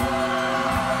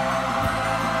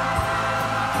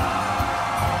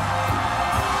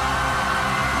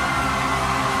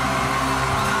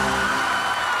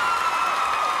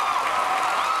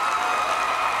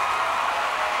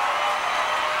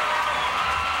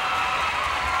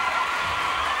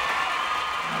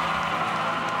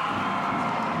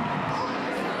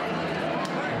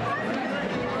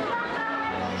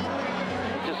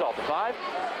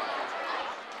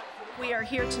 We are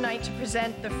here tonight to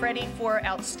present the Freddie for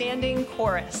Outstanding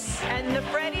Chorus. And the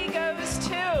Freddie goes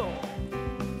to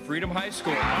Freedom High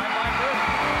School.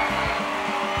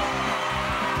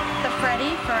 The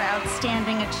Freddie for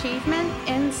Outstanding Achievement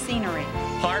in Scenery.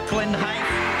 Parkland Heights.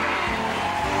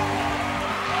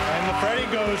 And the Freddie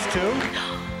goes to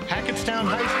Hackettstown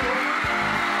High School.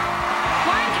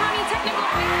 Warren County Technical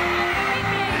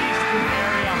Eastern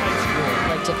Area High School. I'd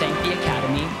like to thank the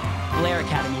Academy, Blair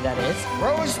Academy, that is.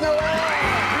 Rose Noel.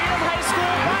 Freedom High School.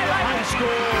 High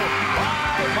School.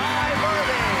 Bye, bye,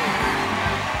 Vernon.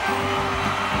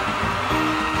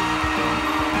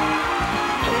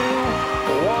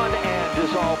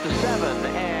 7,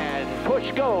 and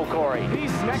push go, Corey.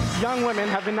 These next young women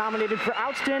have been nominated for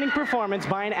Outstanding Performance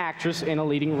by an Actress in a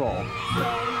Leading Role. So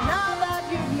now that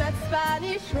you've met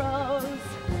Spanish Rose,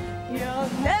 you'll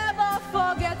never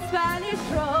forget Spanish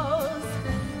Rose.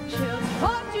 She'll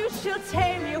taunt you, she'll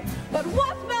tame you, but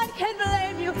what man can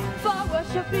blame you for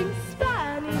worshipping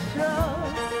Spanish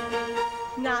Rose?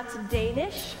 Not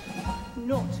Danish,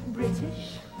 not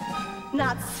British,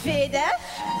 not Swedish,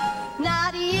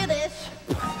 not Yiddish,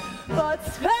 but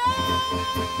Spanish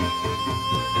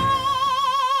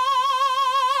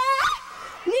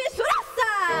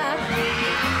Rosa!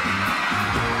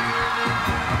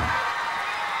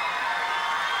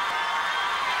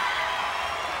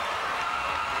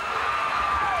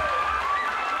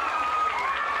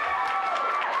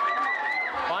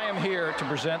 I am here to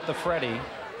present the Freddie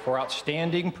for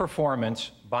Outstanding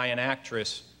Performance by an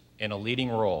Actress in a Leading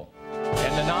Role.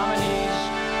 And the nominees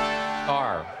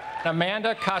are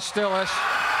Amanda Costellas,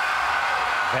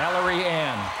 Valerie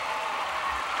Ann,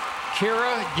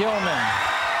 Kira Gilman,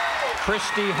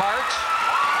 Christy Hart,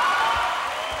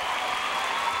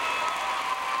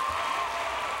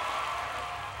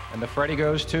 and the Freddie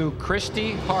goes to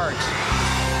Christy Hart.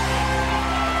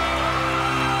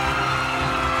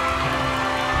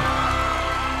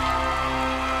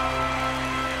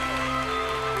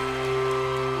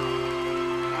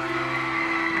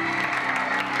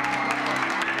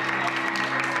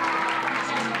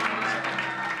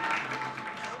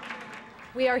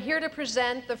 We are here to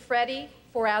present the Freddie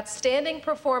for Outstanding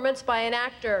Performance by an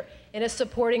Actor in a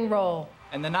Supporting Role.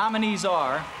 And the nominees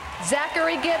are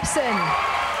Zachary Gibson,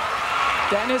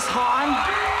 Dennis Hahn,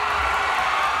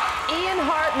 Ian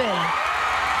Hartman,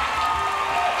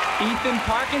 Ethan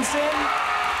Parkinson,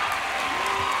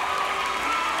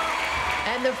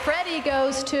 and the Freddie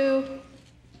goes to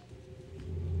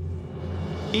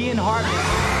Ian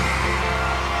Hartman.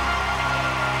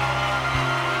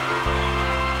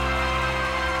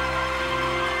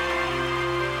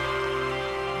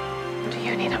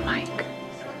 You need a mic.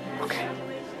 Okay.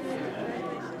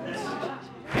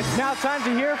 It's now time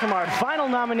to hear from our final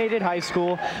nominated high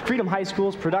school, Freedom High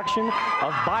School's production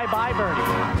of Bye Bye Birdie.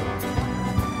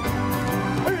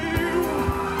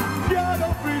 You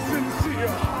gotta be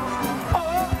sincere.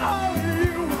 Oh,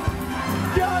 you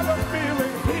got a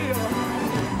feeling here.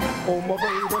 Oh, my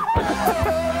baby.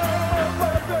 Oh,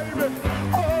 my baby.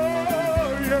 Oh,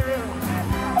 yeah.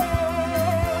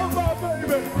 Oh, my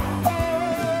baby.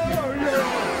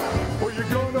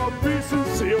 Be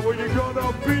sincere, well, you're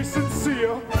gonna be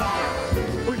sincere.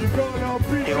 Well, you're gonna be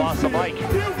sincere. He lost the mic. You're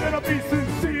gonna be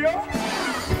sincere.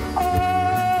 Oh,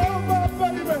 my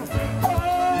baby. Oh,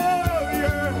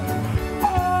 yeah. Oh,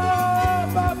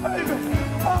 my baby.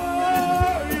 Oh,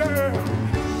 yeah.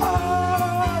 Oh,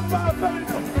 my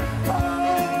baby. Oh,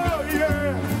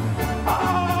 yeah. Oh,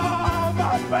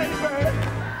 my baby.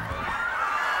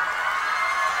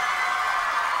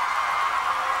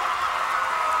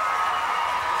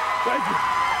 Thank you.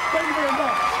 Thank you very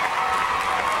much.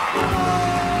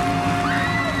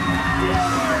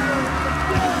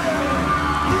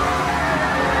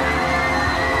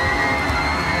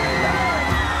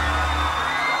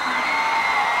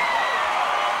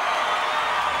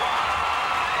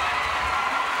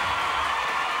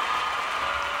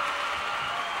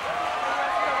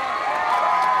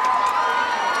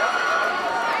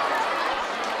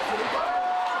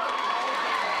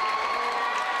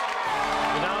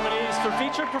 For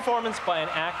featured performance by an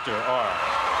actor are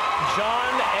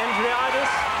John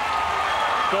Andriadis,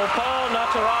 Gopal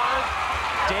Nataraj,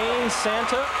 Dane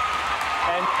Santa,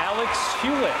 and Alex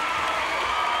Hewlett.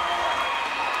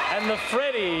 And the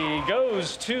Freddie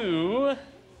goes to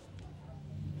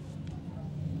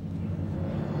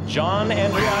John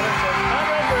Andriadis and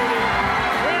Conrad Birdie,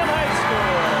 Freedom High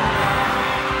School.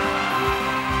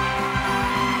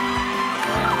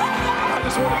 I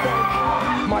just want to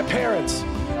thank my parents.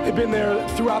 They've been there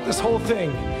throughout this whole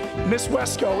thing. Miss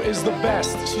Wesco is the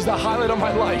best. She's the highlight of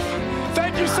my life.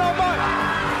 Thank you so much.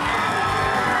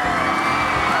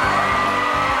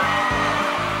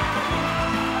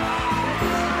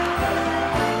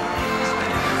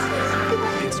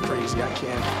 It's crazy.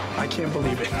 I can't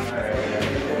believe it.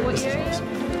 What year are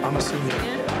you? I'm a senior.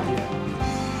 Yeah.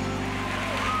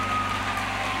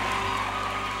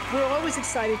 We're always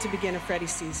excited to begin a Freddie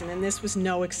season, and this was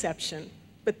no exception.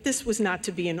 But this was not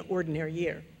to be an ordinary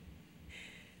year.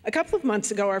 A couple of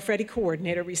months ago, our Freddie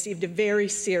coordinator received a very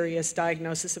serious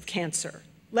diagnosis of cancer.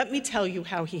 Let me tell you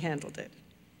how he handled it.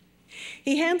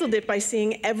 He handled it by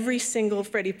seeing every single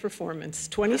Freddie performance,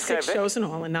 26 shows in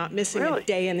all, and not missing a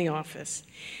day in the office.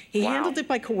 He handled it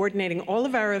by coordinating all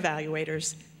of our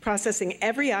evaluators, processing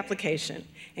every application,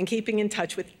 and keeping in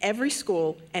touch with every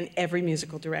school and every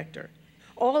musical director.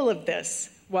 All of this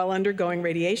while undergoing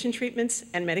radiation treatments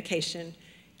and medication.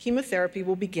 Chemotherapy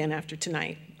will begin after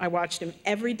tonight. I watched him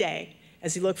every day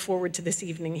as he looked forward to this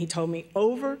evening. He told me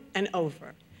over and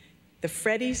over, the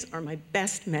Freddies are my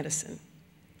best medicine.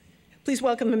 Please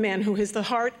welcome the man who is the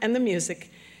heart and the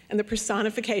music and the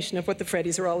personification of what the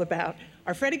Freddies are all about,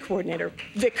 our Freddie coordinator,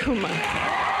 Vic Huma.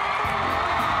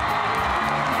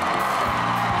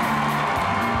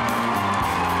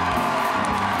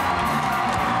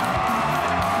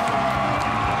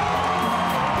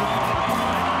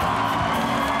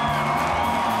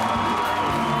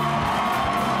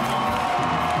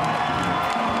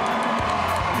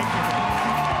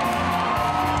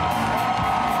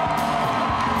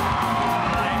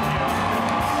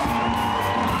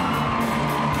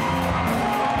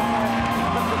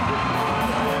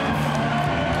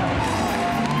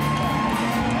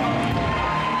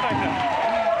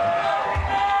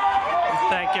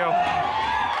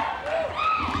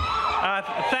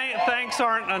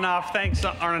 Thanks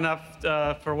aren't enough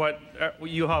for what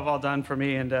you have all done for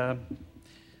me, and I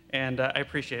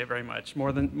appreciate it very much,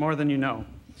 more than you know.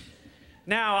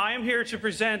 Now, I am here to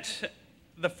present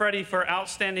the Freddie for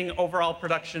Outstanding Overall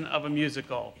Production of a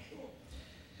Musical.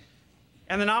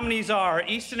 And the nominees are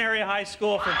Easton Area High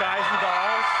School for Guys and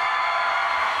Dolls,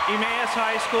 Emmaus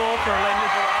High School for Les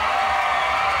Miserables,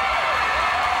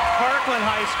 Parkland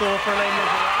High School for Les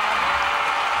Miserables,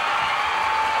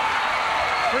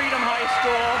 Freedom High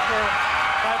School for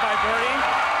Bye Bye Birdie.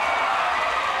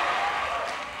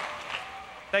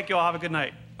 Thank you all. Have a good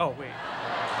night. Oh, wait.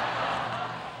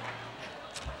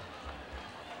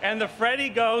 And the Freddie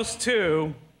goes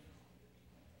to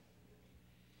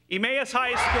Emmaus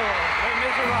High School, Les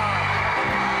Miserables.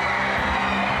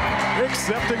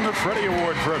 Accepting the Freddie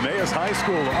Award for Emmaus High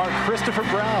School are Christopher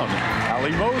Brown,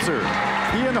 Ali Moser,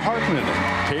 Ian Hartman,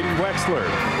 Katie Wexler,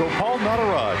 Gopal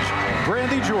Nataraj,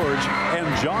 Brandy George, and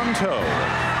John Toe.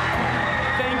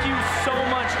 Thank you so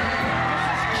much.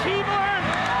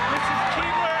 Mrs.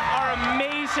 Keebler, our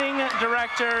amazing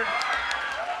director.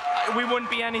 We wouldn't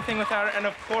be anything without her. And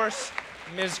of course,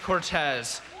 Ms.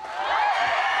 Cortez.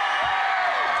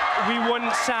 We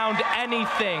wouldn't sound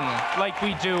anything like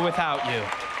we do without you.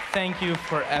 Thank you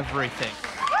for everything.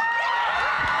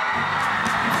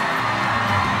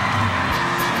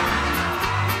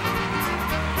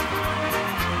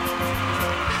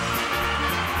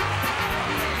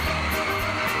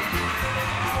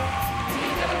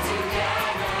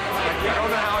 I don't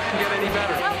know how it can get any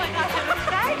better. Oh my gosh, that was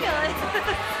fabulous.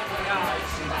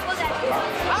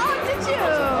 Oh, did you?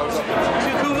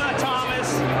 Takuma Thomas,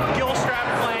 Gilstrap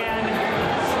Clan,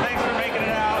 thanks for making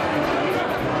it out.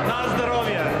 Na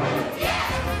zdrowie.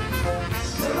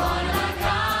 We're one of a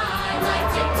kind, like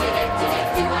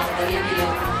tick-tick-tick-tick,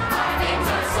 our names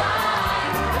are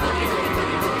signed.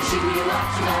 Boogie-boogie-boogie-boogie,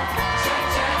 shoo-you-up-shoo-up,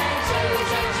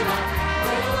 shake-shake-shoo-shake-shoo-up.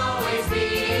 We'll always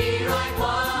be like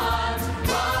one.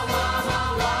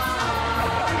 Wah-wah-wah-wah.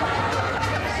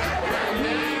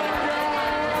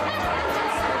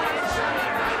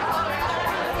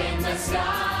 In the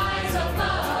skies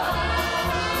above,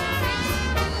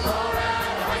 or at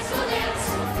a high school dance,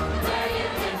 where you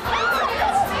can find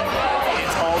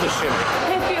It's all the shimmy.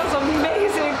 It feels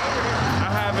amazing. I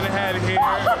haven't had it here.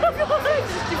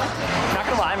 Not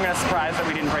gonna lie, I'm gonna surprise that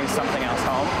we didn't bring something else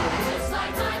home. just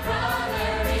like my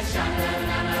brother is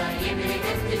sha-na-na-na,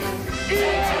 yippity-dip-dip.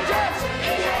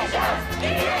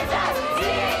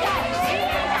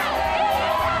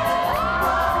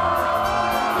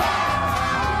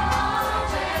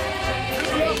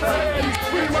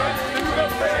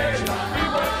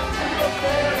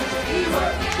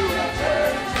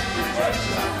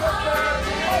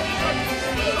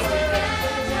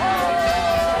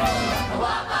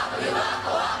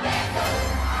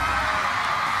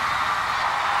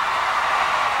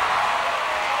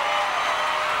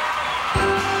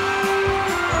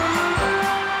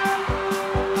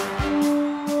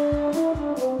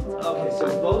 Okay, so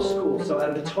both schools, so out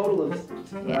of a total of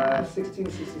 16,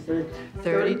 63,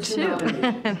 32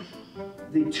 nominees,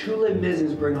 the two Les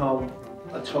Mises bring home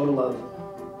a total of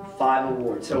 5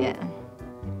 awards. So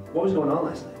what was going on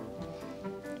last night?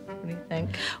 What do you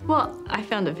think? Well, I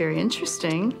found it very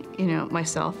interesting,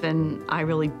 myself, and I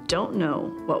really don't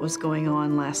know what was going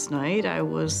on last night. I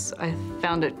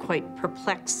found it quite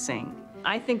perplexing.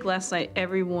 I think last night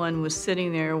everyone was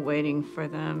sitting there waiting for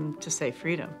them to say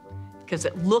freedom, because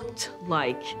it looked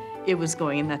like it was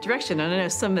going in that direction. And I know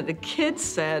some of the kids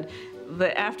said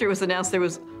that after it was announced, there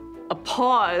was a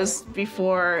pause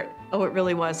before, oh, it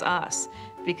really was us,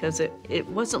 because it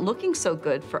wasn't looking so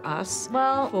good for us.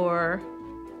 Well,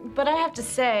 but I have to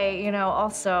say, you know,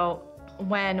 also,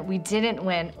 when we didn't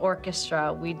win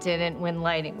orchestra, we didn't win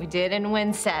lighting, we didn't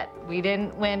win set, we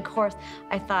didn't win chorus,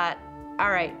 I thought,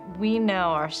 all right, we know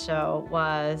our show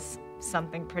was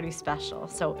something pretty special.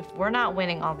 So if we're not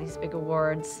winning all these big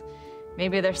awards,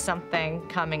 maybe there's something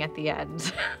coming at the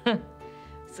end. But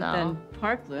then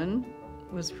Parkland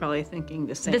was probably thinking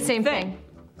the same thing.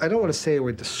 I don't want to say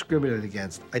we're discriminated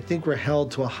against. I think we're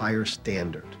held to a higher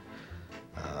standard.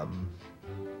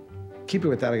 Keeping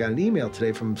with that, I got an email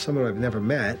today from someone I've never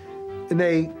met, and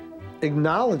they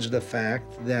acknowledged the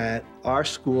fact that our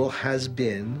school has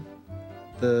been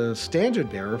the standard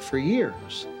bearer for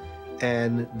years,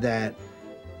 and that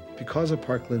because of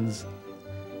Parkland's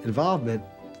involvement,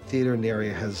 theater in the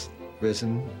area has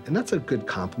risen, and that's a good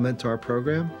compliment to our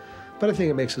program, but I think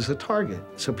it makes us a target.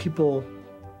 So people,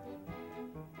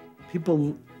 I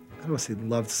don't want to say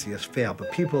love to see us fail,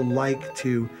 but people like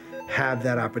to have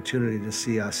that opportunity to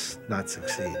see us not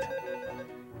succeed.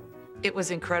 It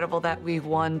was incredible that we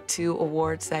won 2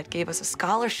 awards that gave us a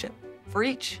scholarship for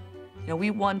each. You know,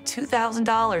 we won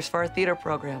 $2,000 for our theater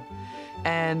program,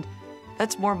 and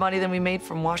that's more money than we made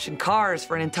from washing cars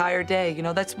for an entire day. You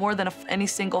know, that's more than any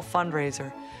single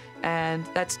fundraiser, and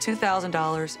that's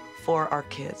 $2,000 for our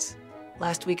kids.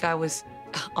 Last week I was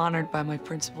honored by my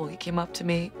principal. He came up to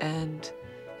me and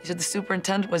he said the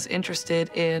superintendent was interested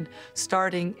in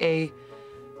starting a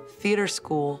theater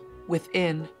school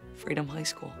within Freedom High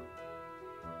School.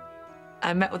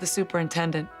 I met with the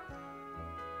superintendent,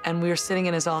 and we were sitting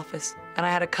in his office, and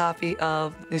I had a copy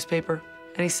of the newspaper,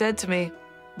 and he said to me,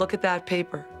 look at that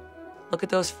paper. Look at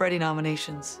those Freddie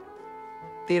nominations.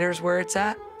 Theater's where it's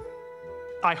at.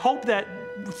 I hope that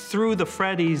through the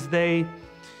Freddies, they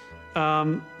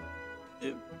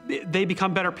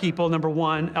become better people, number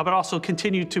one, but also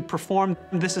continue to perform.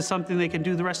 This is something they can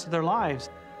do the rest of their lives.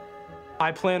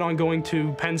 I plan on going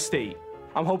to Penn State.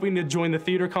 I'm hoping to join the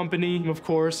theater company, of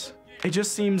course. It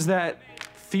just seems that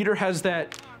theater has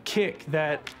that kick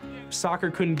that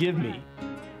soccer couldn't give me.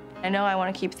 I know I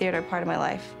want to keep theater part of my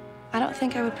life. I don't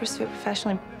think I would pursue it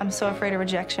professionally. I'm so afraid of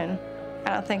rejection.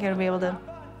 I don't think I would be able to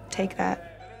take that.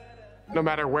 No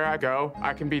matter where I go,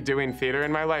 I can be doing theater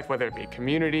in my life, whether it be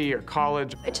community or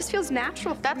college. It just feels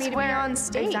natural for me to be on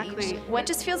stage. Exactly. It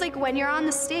just feels like when you're on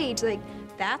the stage, like,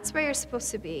 that's where you're supposed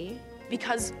to be.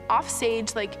 Because off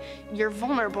stage, like, you're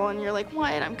vulnerable and you're like,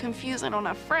 what? I'm confused, I don't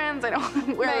have friends,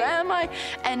 where am I?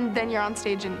 And then you're on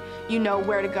stage and you know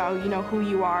where to go, you know who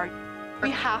you are.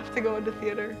 We have to go into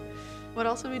theater. What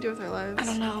else would we do with our lives? I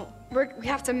don't know. We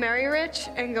have to marry rich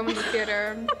and go into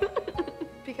theater.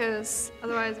 Because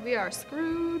otherwise we are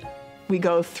screwed. We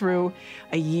go through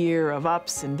a year of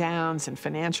ups and downs and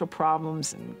financial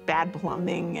problems and bad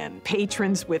plumbing and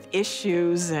patrons with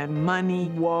issues and money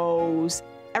woes.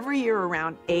 Every year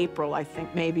around April, I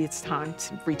think maybe it's time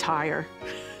to retire.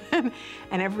 And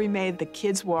every May, the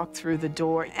kids walk through the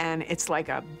door and it's like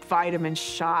a vitamin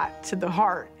shot to the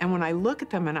heart. And when I look at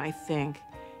them and I think,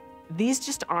 these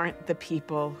just aren't the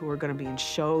people who are going to be in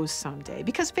shows someday,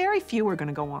 because very few are going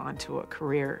to go on to a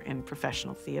career in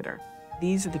professional theater.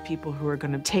 These are the people who are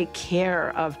going to take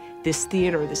care of this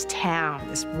theater, this town,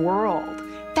 this world.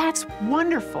 That's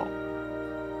wonderful.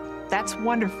 That's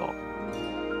wonderful.